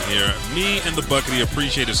 5000 here. Me and the Buckety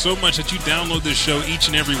appreciate it so much that you download this show each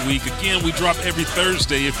and every week. Again, we drop every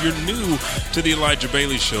Thursday. If you're new to the Elijah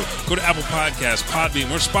Bailey Show, go to Apple Podcasts,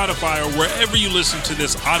 Podbeam, or Spotify, or wherever you listen to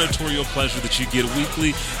this auditorial pleasure that you get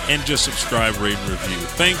weekly, and just subscribe, rate, and review.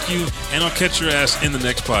 Thank you, and I'll catch your ass in the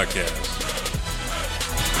next podcast.